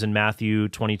find that is in Matthew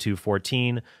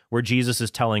 22:14, where Jesus is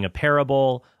telling a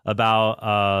parable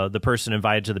about the person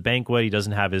invited to the banquet. He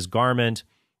doesn't have his garment.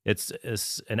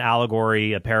 It's an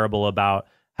allegory, a parable about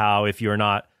how if you're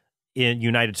not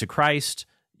united to Christ,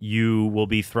 you will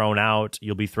be thrown out.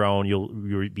 You'll be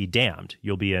damned.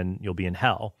 You'll be in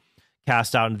hell,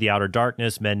 cast out into the outer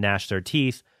darkness. Men gnash their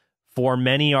teeth. For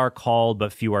many are called,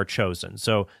 but few are chosen.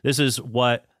 So this is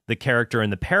what the character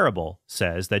in the parable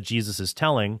says that Jesus is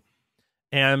telling.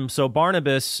 And so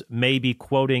Barnabas may be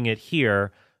quoting it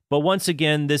here, but once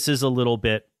again, this is a little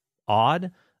bit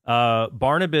odd.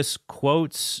 Barnabas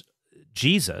quotes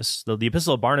Jesus. The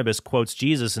Epistle of Barnabas quotes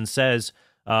Jesus and says,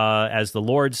 as the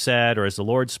Lord said, or as the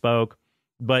Lord spoke.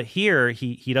 But here,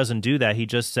 he doesn't do that. He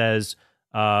just says,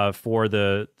 for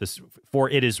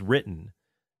it is written.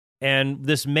 And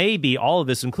this may be, all of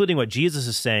this, including what Jesus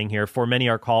is saying here, for many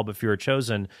are called, but few are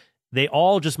chosen, they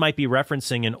all just might be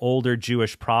referencing an older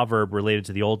Jewish proverb related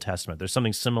to the Old Testament. There's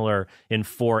something similar in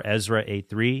 4 Ezra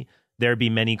 8:3. There be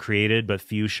many created, but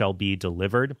few shall be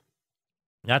delivered.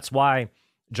 That's why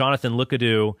Jonathan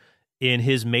Lucadou, in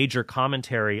his major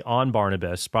commentary on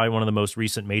Barnabas, probably one of the most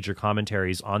recent major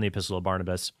commentaries on the Epistle of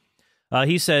Barnabas,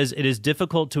 he says, it is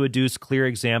difficult to adduce clear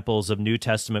examples of New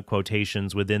Testament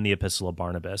quotations within the Epistle of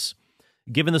Barnabas.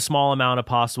 Given the small amount of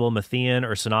possible Matthean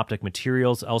or synoptic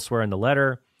materials elsewhere in the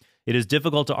letter, it is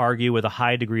difficult to argue with a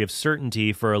high degree of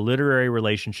certainty for a literary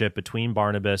relationship between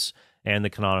Barnabas and the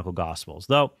canonical Gospels.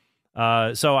 So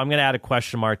I'm going to add a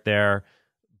question mark there,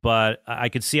 but I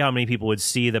could see how many people would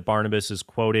see that Barnabas is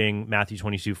quoting Matthew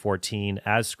 22:14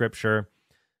 as Scripture.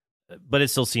 But it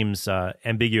still seems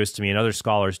ambiguous to me, and other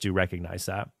scholars do recognize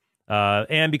that.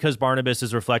 And because Barnabas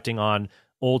is reflecting on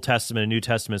Old Testament and New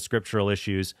Testament scriptural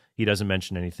issues, he doesn't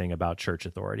mention anything about church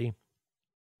authority.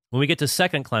 When we get to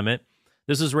Second Clement,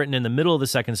 this is written in the middle of the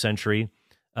 2nd century.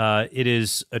 It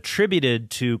is attributed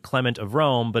to Clement of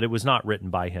Rome, but it was not written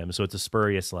by him, so it's a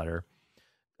spurious letter.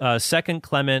 Second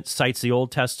Clement cites the Old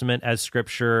Testament as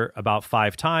Scripture about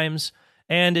 5 times,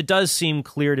 and it does seem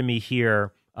clear to me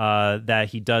here that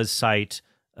he does cite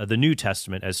the New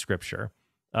Testament as Scripture.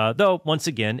 Though, once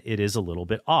again, it is a little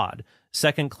bit odd.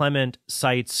 Second Clement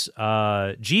cites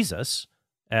Jesus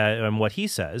and what he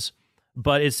says,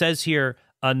 but it says here,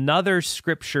 another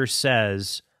Scripture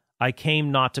says, I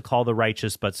came not to call the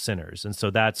righteous but sinners. And so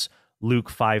that's Luke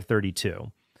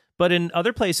 5:32. But in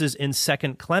other places in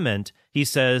Second Clement, he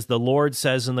says, the Lord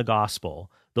says in the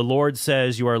gospel, the Lord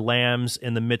says you are lambs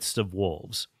in the midst of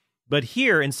wolves. But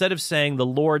here, instead of saying, the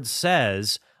Lord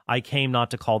says, I came not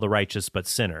to call the righteous but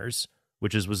sinners,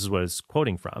 which is what it's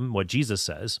quoting from, what Jesus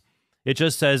says, it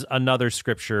just says, another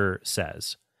Scripture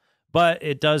says. But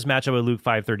it does match up with Luke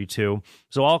 5:32,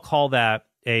 so I'll call that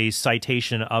a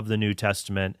citation of the New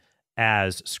Testament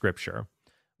as Scripture.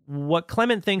 What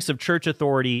Clement thinks of church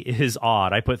authority is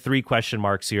odd. I put 3 question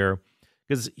marks here,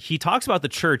 because he talks about the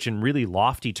church in really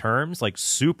lofty terms, like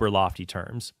super lofty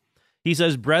terms. He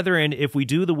says, brethren, if we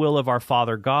do the will of our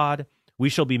Father God, we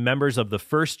shall be members of the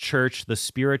first church, the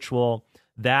spiritual,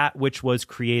 that which was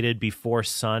created before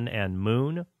sun and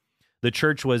moon. The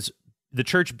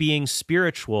church being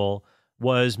spiritual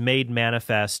was made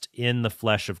manifest in the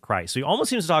flesh of Christ. So he almost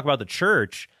seems to talk about the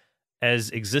church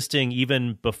as existing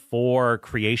even before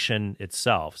creation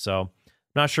itself. So I'm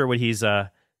not sure what he's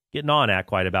getting on at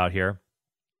quite about here.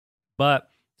 But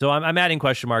so I'm adding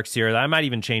question marks here. I might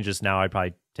even change this now. I'd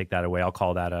probably take that away. I'll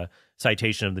call that a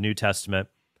citation of the New Testament.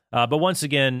 But once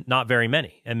again, not very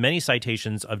many, and many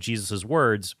citations of Jesus's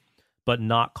words, but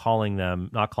not calling them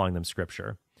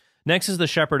scripture. Next is the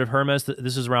Shepherd of Hermas.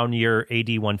 This is around year AD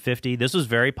 150. This was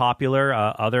very popular.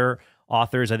 Other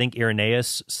authors, I think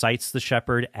Irenaeus cites the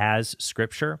shepherd as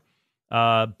scripture.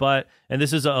 And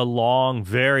this is a long,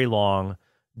 very long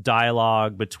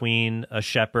dialogue between a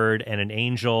shepherd and an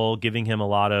angel, giving him a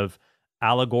lot of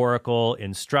allegorical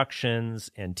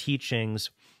instructions and teachings.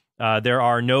 There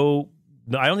are no,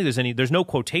 I don't think there's no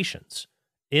quotations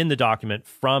in the document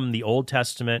from the Old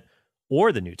Testament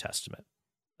or the New Testament.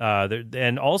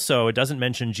 And also, it doesn't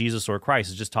mention Jesus or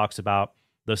Christ. It just talks about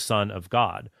the Son of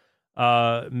God.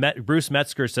 Bruce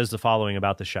Metzger says the following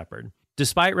about the shepherd.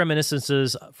 Despite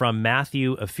reminiscences from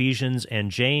Matthew, Ephesians,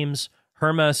 and James,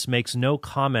 Hermas makes no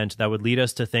comment that would lead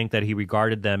us to think that he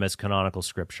regarded them as canonical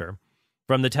scripture.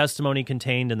 From the testimony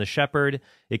contained in the shepherd,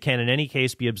 it can in any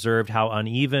case be observed how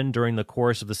uneven during the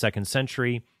course of the 2nd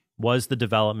century was the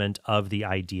development of the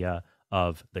idea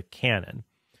of the canon.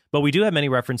 But we do have many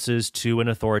references to an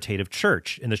authoritative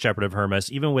church in the Shepherd of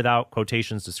Hermas, even without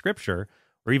quotations to scripture,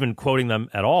 or even quoting them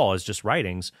at all as just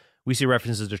writings. We see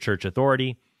references to church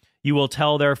authority. You will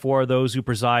tell, therefore, those who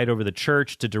preside over the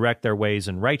church to direct their ways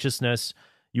in righteousness.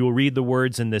 You will read the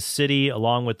words in this city,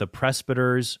 along with the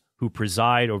presbyters who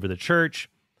preside over the church.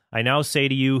 I now say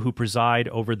to you who preside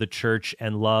over the church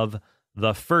and love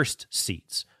the first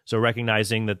seats. So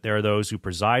recognizing that there are those who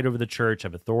preside over the church,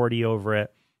 have authority over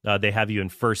it. They have you in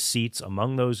first seats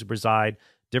among those who preside,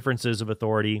 differences of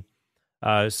authority.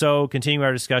 So continuing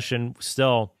our discussion,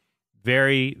 still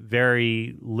very,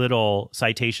 very little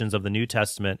citations of the New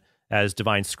Testament as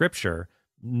divine scripture,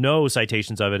 no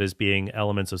citations of it as being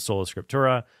elements of Sola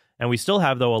Scriptura. And we still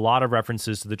have, though, a lot of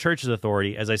references to the church's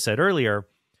authority. As I said earlier,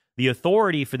 the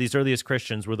authority for these earliest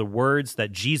Christians were the words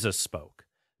that Jesus spoke,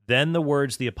 then the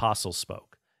words the apostles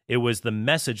spoke. It was the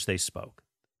message they spoke.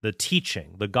 The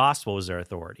teaching, the gospel was their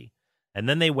authority. And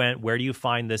then they went, where do you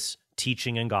find this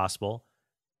teaching and gospel?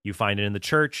 You find it in the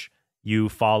church. You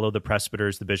follow the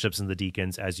presbyters, the bishops, and the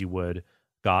deacons as you would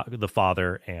God, the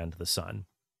Father and the Son.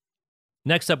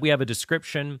 Next up, we have a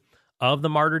description of the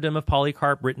martyrdom of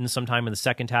Polycarp written sometime in the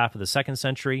second half of the 2nd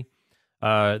century.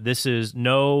 This is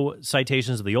no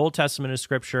citations of the Old Testament as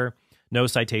scripture, no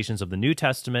citations of the New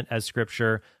Testament as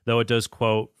scripture, though it does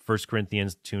quote 1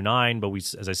 Corinthians 2:9, but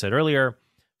as I said earlier,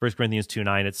 1 Corinthians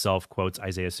 2:9 itself quotes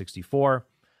Isaiah 64.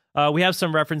 We have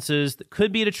some references that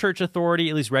could be to church authority,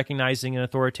 at least recognizing an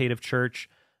authoritative church,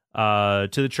 to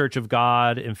the Church of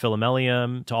God in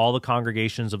Philomelium, to all the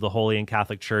congregations of the Holy and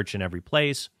Catholic Church in every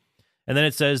place. And then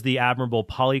it says the admirable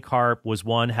Polycarp was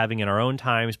one having in our own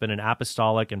times been an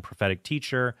apostolic and prophetic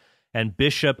teacher and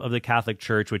bishop of the Catholic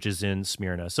Church, which is in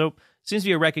Smyrna. So it seems to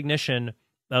be a recognition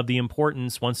of the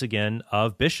importance, once again,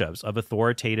 of bishops, of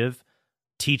authoritative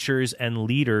teachers and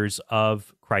leaders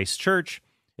of Christ's church.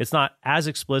 It's not as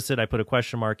explicit. I put a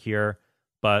question mark here,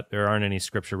 but there aren't any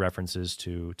scripture references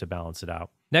to balance it out.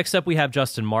 Next up, we have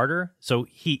Justin Martyr. So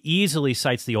he easily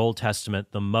cites the Old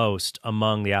Testament the most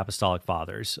among the apostolic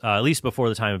fathers, at least before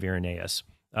the time of Irenaeus.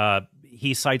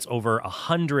 He cites over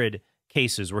 100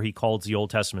 cases where he calls the Old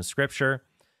Testament scripture,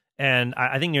 and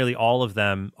I think nearly all of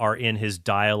them are in his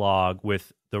dialogue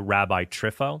with the Rabbi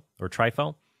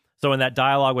Trypho. So in that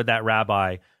dialogue with that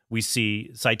rabbi, we see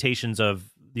citations of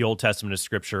the Old Testament as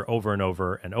scripture over and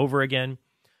over and over again.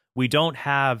 We don't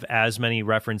have as many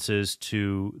references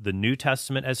to the New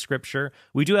Testament as scripture.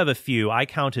 We do have a few. I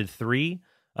counted 3.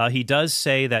 He does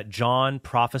say that John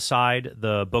prophesied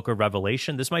the book of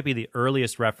Revelation. This might be the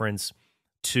earliest reference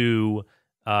to,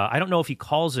 I don't know if he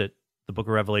calls it the book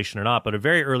of Revelation or not, but a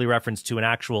very early reference to an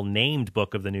actual named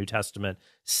book of the New Testament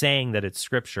saying that it's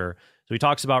scripture. So he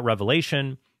talks about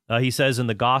Revelation. He says in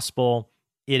the gospel,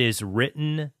 it is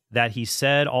written that he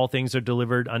said, all things are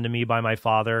delivered unto me by my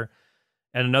Father.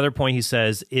 At another point, he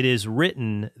says, it is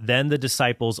written, then the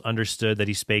disciples understood that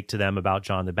he spake to them about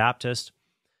John the Baptist.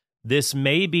 This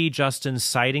may be Justin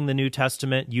citing the New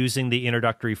Testament using the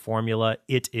introductory formula,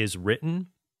 it is written,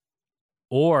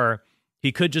 or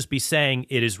he could just be saying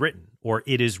it is written or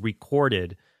it is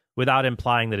recorded without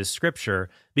implying that it's scripture,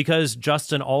 because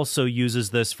Justin also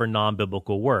uses this for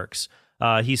non-biblical works.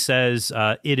 He says,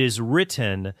 it is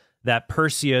written that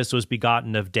Perseus was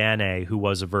begotten of Danae, who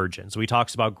was a virgin. So he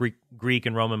talks about Greek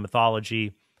and Roman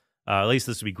mythology, at least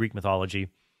this would be Greek mythology.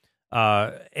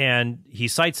 And he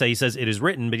cites that. He says it is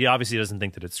written, but he obviously doesn't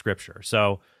think that it's scripture.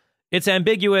 So it's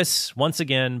ambiguous once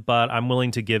again, but I'm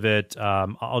willing to give it.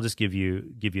 I'll just give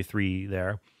you 3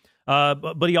 there.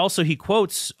 But he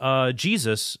quotes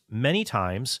Jesus many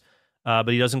times, but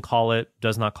he does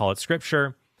not call it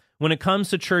scripture. When it comes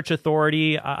to church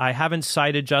authority, I haven't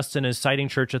cited Justin as citing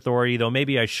church authority, though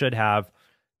maybe I should have,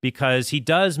 because he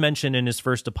does mention in his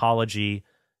first apology,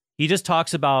 he just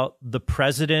talks about the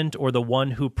president or the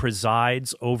one who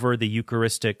presides over the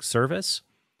Eucharistic service.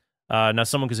 Now,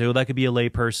 someone could say, "Oh, that could be a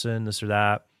layperson, this or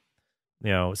that."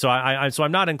 So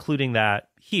I'm not including that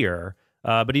here.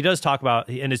 But he does talk about,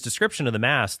 in his description of the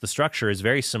Mass, the structure is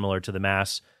very similar to the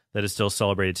Mass that is still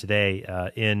celebrated today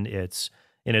in its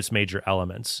major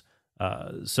elements.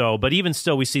 But even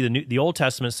still, we see the Old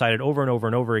Testament cited over and over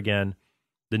and over again.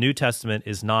 The New Testament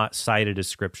is not cited as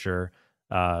scripture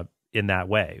in that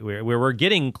way. We're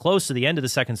getting close to the end of the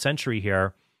 2nd century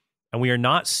here, and we are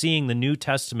not seeing the New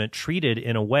Testament treated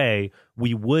in a way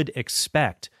we would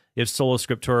expect if Sola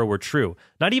Scriptura were true.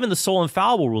 Not even the sole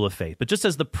infallible rule of faith, but just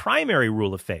as the primary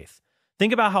rule of faith.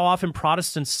 Think about how often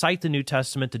Protestants cite the New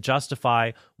Testament to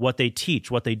justify what they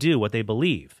teach, what they do, what they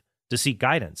believe, to seek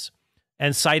guidance,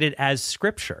 and cite it as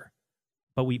scripture.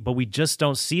 But we just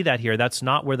don't see that here. That's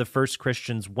not where the first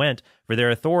Christians went for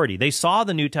their authority. They saw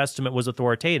the New Testament was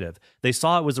authoritative. They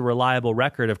saw it was a reliable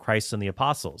record of Christ and the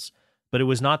apostles, but it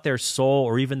was not their sole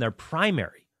or even their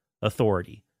primary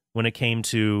authority when it came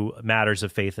to matters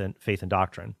of faith and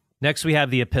doctrine. Next, we have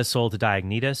the Epistle to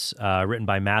Diognetus, written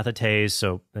by Mathetes,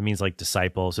 so that means like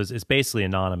disciples. So it's basically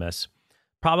anonymous.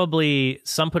 Probably,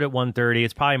 some put it 130.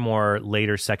 It's probably more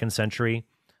later 2nd century.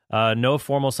 No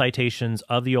formal citations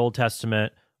of the Old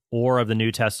Testament or of the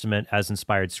New Testament as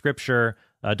inspired scripture.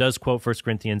 Does quote 1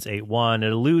 Corinthians 8:1.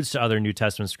 It alludes to other New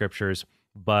Testament scriptures,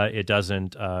 but it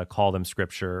doesn't call them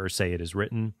scripture or say it is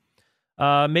written.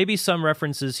 Maybe some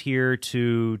references here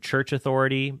to church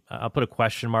authority. I'll put a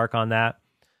question mark on that.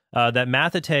 That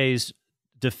Mathetes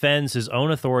defends his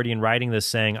own authority in writing this,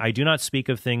 saying, "I do not speak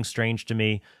of things strange to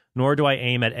me, nor do I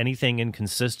aim at anything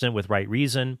inconsistent with right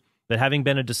reason. But having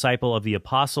been a disciple of the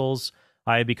apostles,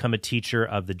 I have become a teacher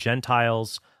of the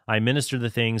Gentiles. I minister the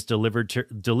things delivered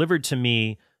to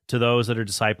me to those that are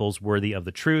disciples worthy of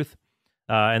the truth.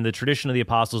 And the tradition of the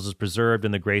apostles is preserved,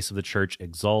 and the grace of the church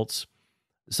exalts."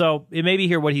 So it may be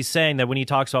here what he's saying, that when he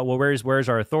talks about, well, where's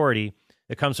our authority?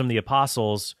 It comes from the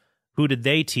apostles. Who did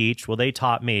they teach? Well, they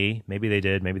taught me. Maybe they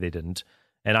did, maybe they didn't.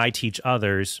 And I teach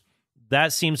others.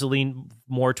 That seems to lean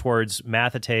more towards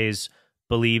Mathetes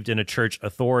believed in a church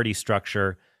authority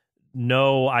structure.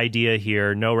 No idea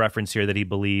here, no reference here that he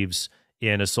believes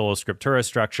in a sola scriptura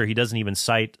structure. He doesn't even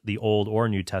cite the Old or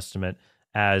New Testament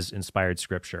as inspired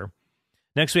scripture.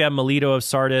 Next, we have Melito of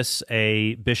Sardis,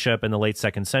 a bishop in the late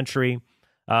 2nd century.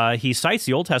 He cites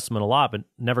the Old Testament a lot, but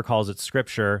never calls it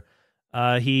scripture.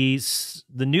 The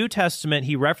New Testament,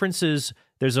 he references,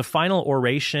 there's a final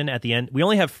oration at the end. We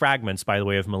only have fragments, by the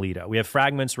way, of Melito. We have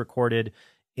fragments recorded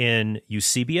in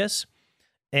Eusebius,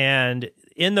 and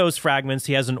in those fragments,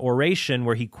 he has an oration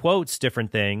where he quotes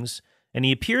different things, and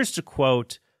he appears to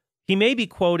quote, he may be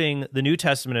quoting the New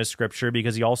Testament as scripture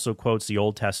because he also quotes the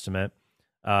Old Testament,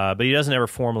 but he doesn't ever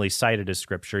formally cite it as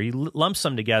scripture. He lumps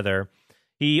them together.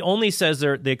 He only says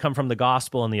they come from the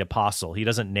gospel and the apostle. He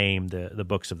doesn't name the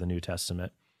books of the New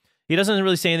Testament. He doesn't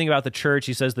really say anything about the church.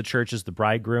 He says the church is the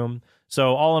bridegroom.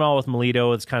 So all in all, with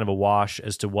Melito, it's kind of a wash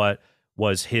as to what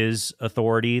was his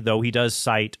authority, though he does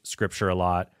cite scripture a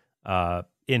lot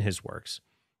in his works.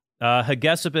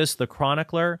 Hegesippus, the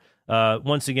chronicler,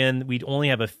 once again, we only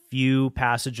have a few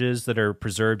passages that are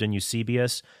preserved in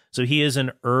Eusebius. So he is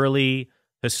an early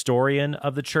historian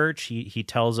of the church. He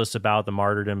tells us about the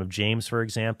martyrdom of James, for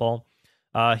example.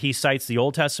 He cites the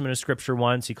Old Testament as scripture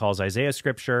once. He calls Isaiah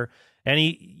scripture, and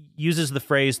he uses the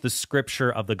phrase the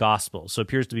scripture of the gospel. So it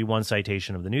appears to be one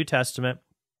citation of the New Testament.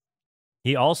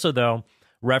 He also, though,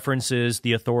 references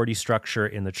the authority structure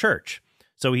in the church.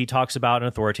 So he talks about an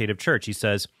authoritative church. He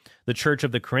says, the church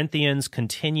of the Corinthians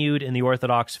continued in the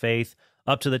Orthodox faith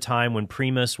up to the time when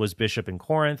Primus was bishop in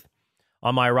Corinth.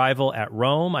 On my arrival at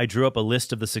Rome, I drew up a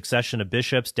list of the succession of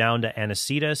bishops down to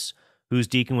Anicetus, whose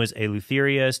deacon was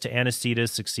Eleutherius. To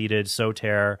Anicetus succeeded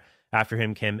Soter. After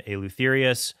him came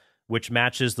Eleutherius, which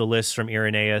matches the list from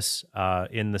Irenaeus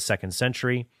in the 2nd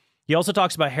century. He also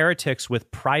talks about heretics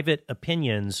with private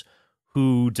opinions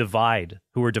who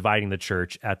were dividing the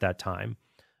church at that time.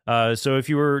 So if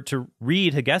you were to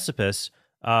read Hegesippus,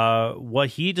 what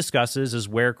he discusses is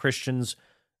where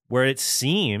it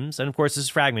seems, and of course this is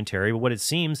fragmentary, but what it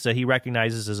seems that he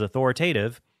recognizes as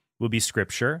authoritative would be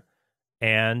scripture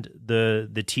and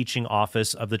the teaching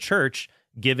office of the church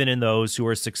given in those who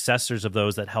are successors of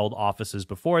those that held offices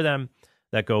before them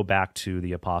that go back to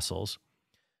the apostles.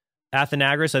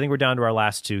 Athenagoras, I think we're down to our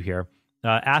last two here.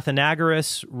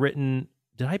 Athenagoras, written,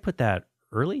 did I put that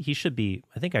early? He should be,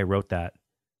 I think I wrote that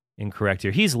incorrect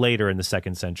here. He's later in the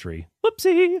 2nd century.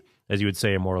 Whoopsie, as you would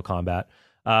say in Mortal Kombat.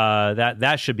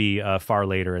 That should be far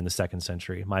later in the 2nd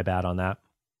century. My bad on that.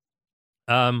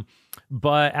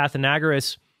 But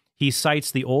Athenagoras, he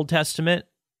cites the Old Testament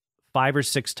 5 or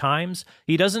 6 times.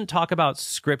 He doesn't talk about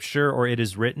scripture or it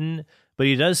is written, but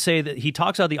he does say that he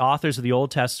talks about the authors of the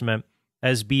Old Testament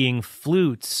as being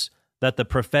flutes that the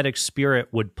prophetic spirit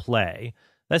would play.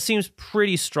 That seems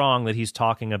pretty strong that he's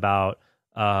talking about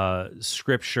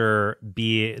scripture,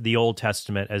 the Old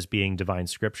Testament, as being divine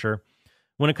scripture.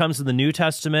 When it comes to the New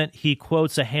Testament, he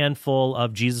quotes a handful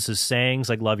of Jesus' sayings,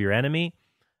 like love your enemy.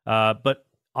 But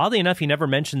oddly enough, he never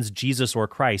mentions Jesus or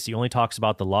Christ. He only talks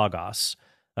about the Logos.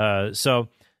 So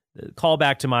call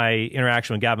back to my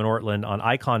interaction with Gavin Ortland on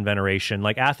icon veneration.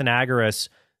 Like Athenagoras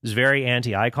is very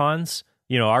anti-icons.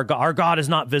 You know, our God is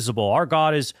not visible. Our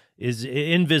God is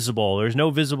invisible. There's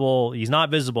no visible. He's not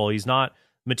visible. He's not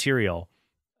material.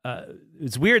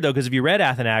 It's weird, though, because if you read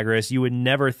Athenagoras, you would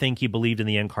never think he believed in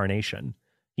the incarnation.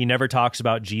 He never talks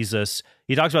about Jesus.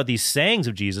 He talks about these sayings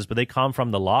of Jesus, but they come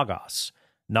from the Logos,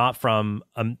 not from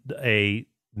a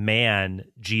man,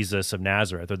 Jesus of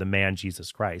Nazareth, or the man,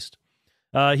 Jesus Christ.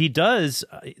 He does,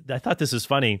 I thought this was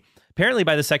funny. Apparently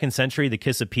by the 2nd century, the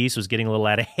kiss of peace was getting a little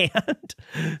out of hand.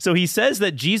 So he says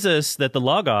that Jesus, that the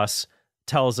Logos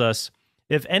tells us,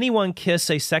 if anyone kiss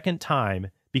a second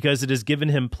time because it has given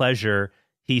him pleasure,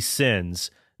 he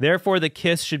sins. Therefore, the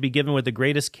kiss should be given with the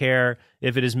greatest care.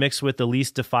 If it is mixed with the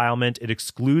least defilement, it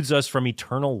excludes us from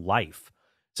eternal life.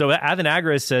 So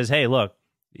Athenagoras says, hey, look,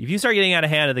 if you start getting out of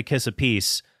hand at the kiss of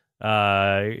peace,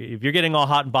 if you're getting all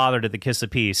hot and bothered at the kiss of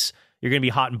peace, you're going to be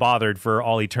hot and bothered for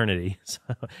all eternity.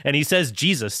 And he says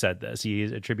Jesus said this. He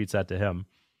attributes that to him.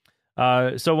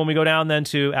 So when we go down then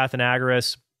to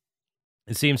Athenagoras,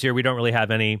 it seems here we don't really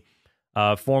have any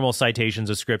formal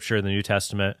citations of Scripture in the New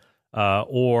Testament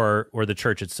or the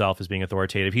church itself as being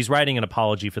authoritative. He's writing an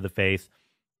apology for the faith,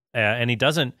 and he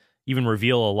doesn't even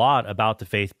reveal a lot about the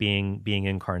faith being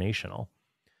incarnational.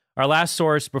 Our last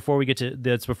source before we get to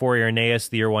that's before Irenaeus,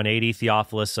 the year 180,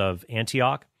 Theophilus of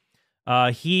Antioch.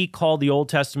 He called the Old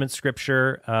Testament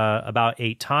scripture about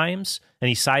 8 times, and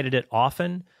he cited it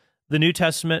often. The New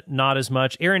Testament, not as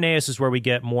much. Irenaeus is where we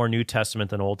get more New Testament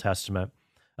than Old Testament.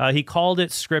 He called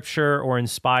it scripture or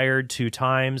inspired 2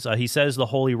 times. He says the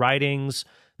holy writings,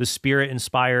 the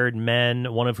Spirit-inspired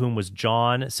men, one of whom was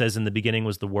John, says in the beginning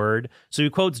was the Word. So he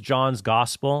quotes John's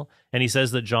gospel, and he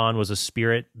says that John was a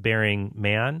spirit-bearing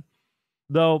man.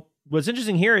 Though what's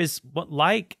interesting here is,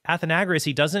 like Athenagoras,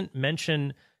 he doesn't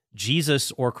mention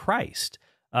Jesus or Christ.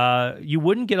 You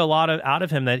wouldn't get a lot out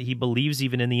of him that he believes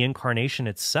even in the incarnation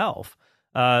itself.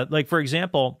 Like, for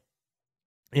example,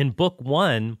 in Book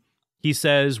 1, he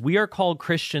says, we are called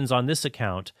Christians on this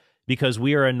account because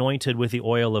we are anointed with the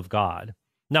oil of God.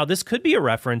 Now, this could be a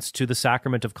reference to the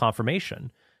sacrament of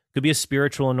confirmation. It could be a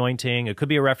spiritual anointing. It could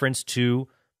be a reference to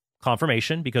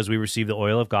confirmation because we receive the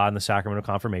oil of God in the sacrament of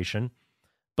confirmation.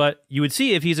 But you would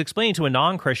see if he's explaining to a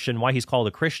non-Christian why he's called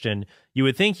a Christian, you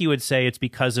would think he would say it's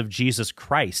because of Jesus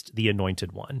Christ, the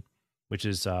anointed one, which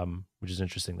is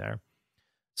interesting there.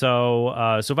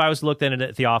 So if I was to look then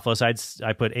at Theophilus,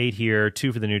 I put 8 here,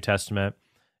 2 for the New Testament,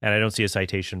 and I don't see a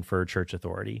citation for church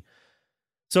authority.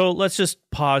 So let's just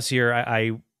pause here.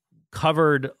 I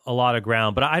covered a lot of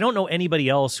ground, but I don't know anybody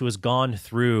else who has gone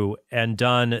through and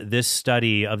done this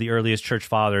study of the earliest church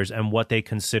fathers and what they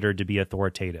considered to be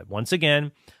authoritative. Once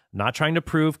again, I'm not trying to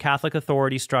prove Catholic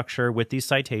authority structure with these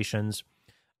citations.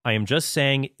 I am just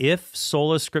saying if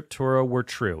Sola Scriptura were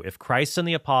true, if Christ and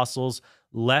the apostles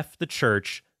left the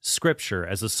church Scripture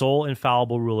as the sole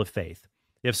infallible rule of faith,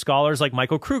 if scholars like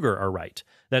Michael Kruger are right,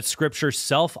 that Scripture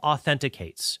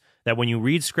self-authenticates, that when you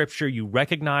read Scripture, you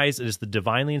recognize it is the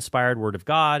divinely inspired Word of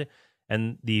God,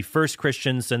 and the first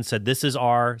Christians then said, this is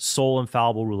our sole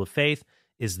infallible rule of faith.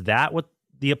 Is that what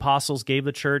the apostles gave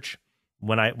the church?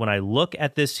 When I look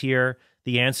at this here,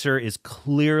 the answer is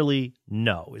clearly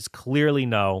no,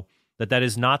 that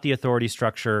is not the authority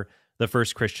structure the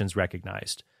first Christians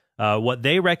recognized. What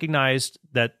they recognized,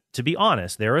 that, to be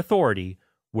honest, their authority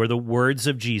were the words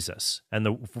of Jesus,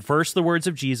 and first the words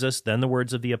of Jesus, then the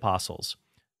words of the apostles.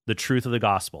 The truth of the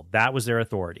gospel. That was their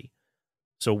authority.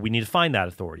 So we need to find that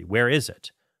authority. Where is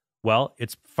it? Well,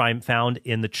 it's found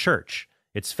in the church.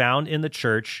 It's found in the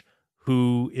church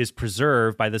who is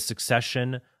preserved by the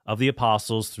succession of the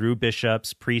apostles through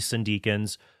bishops, priests, and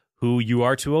deacons, who you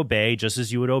are to obey just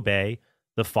as you would obey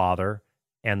the Father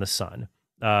and the Son.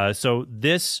 So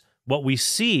what we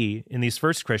see in these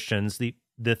first Christians,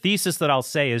 the thesis that I'll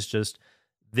say is just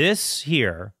this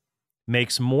here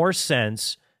makes more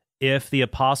sense if the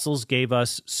apostles gave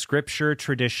us scripture,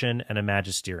 tradition, and a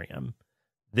magisterium.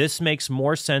 This makes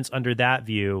more sense under that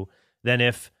view than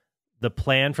if the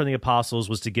plan from the apostles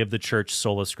was to give the church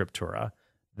Sola Scriptura.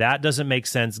 That doesn't make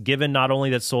sense, given not only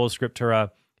that Sola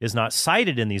Scriptura is not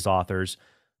cited in these authors,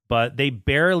 but they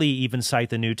barely even cite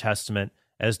the New Testament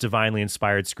as divinely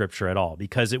inspired scripture at all,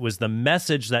 because it was the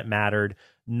message that mattered,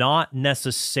 not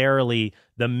necessarily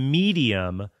the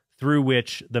medium through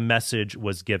which the message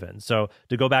was given. So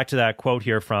to go back to that quote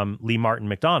here from Lee Martin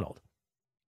MacDonald,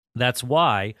 that's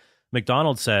why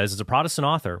MacDonald says, as a Protestant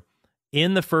author,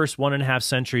 in the first 1.5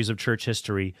 centuries of church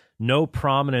history, no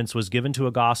prominence was given to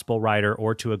a gospel writer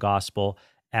or to a gospel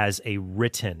as a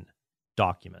written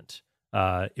document.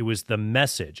 It was the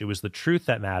message, it was the truth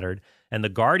that mattered, and the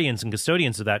guardians and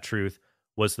custodians of that truth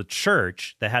was the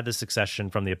church that had the succession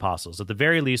from the apostles. At the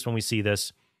very least, when we see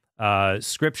this,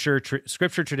 scripture,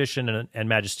 tradition, and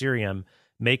magisterium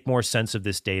make more sense of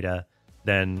this data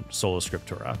than Sola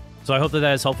Scriptura. So I hope that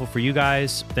is helpful for you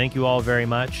guys. Thank you all very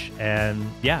much. And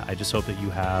yeah, I just hope that you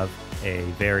have a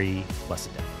very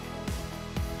blessed day.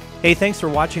 Hey, thanks for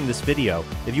watching this video.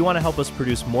 If you want to help us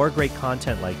produce more great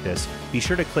content like this, be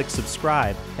sure to click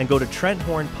subscribe and go to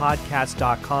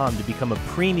TrentHornPodcast.com to become a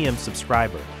premium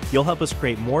subscriber. You'll help us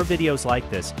create more videos like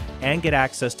this and get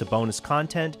access to bonus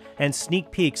content and sneak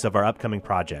peeks of our upcoming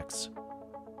projects.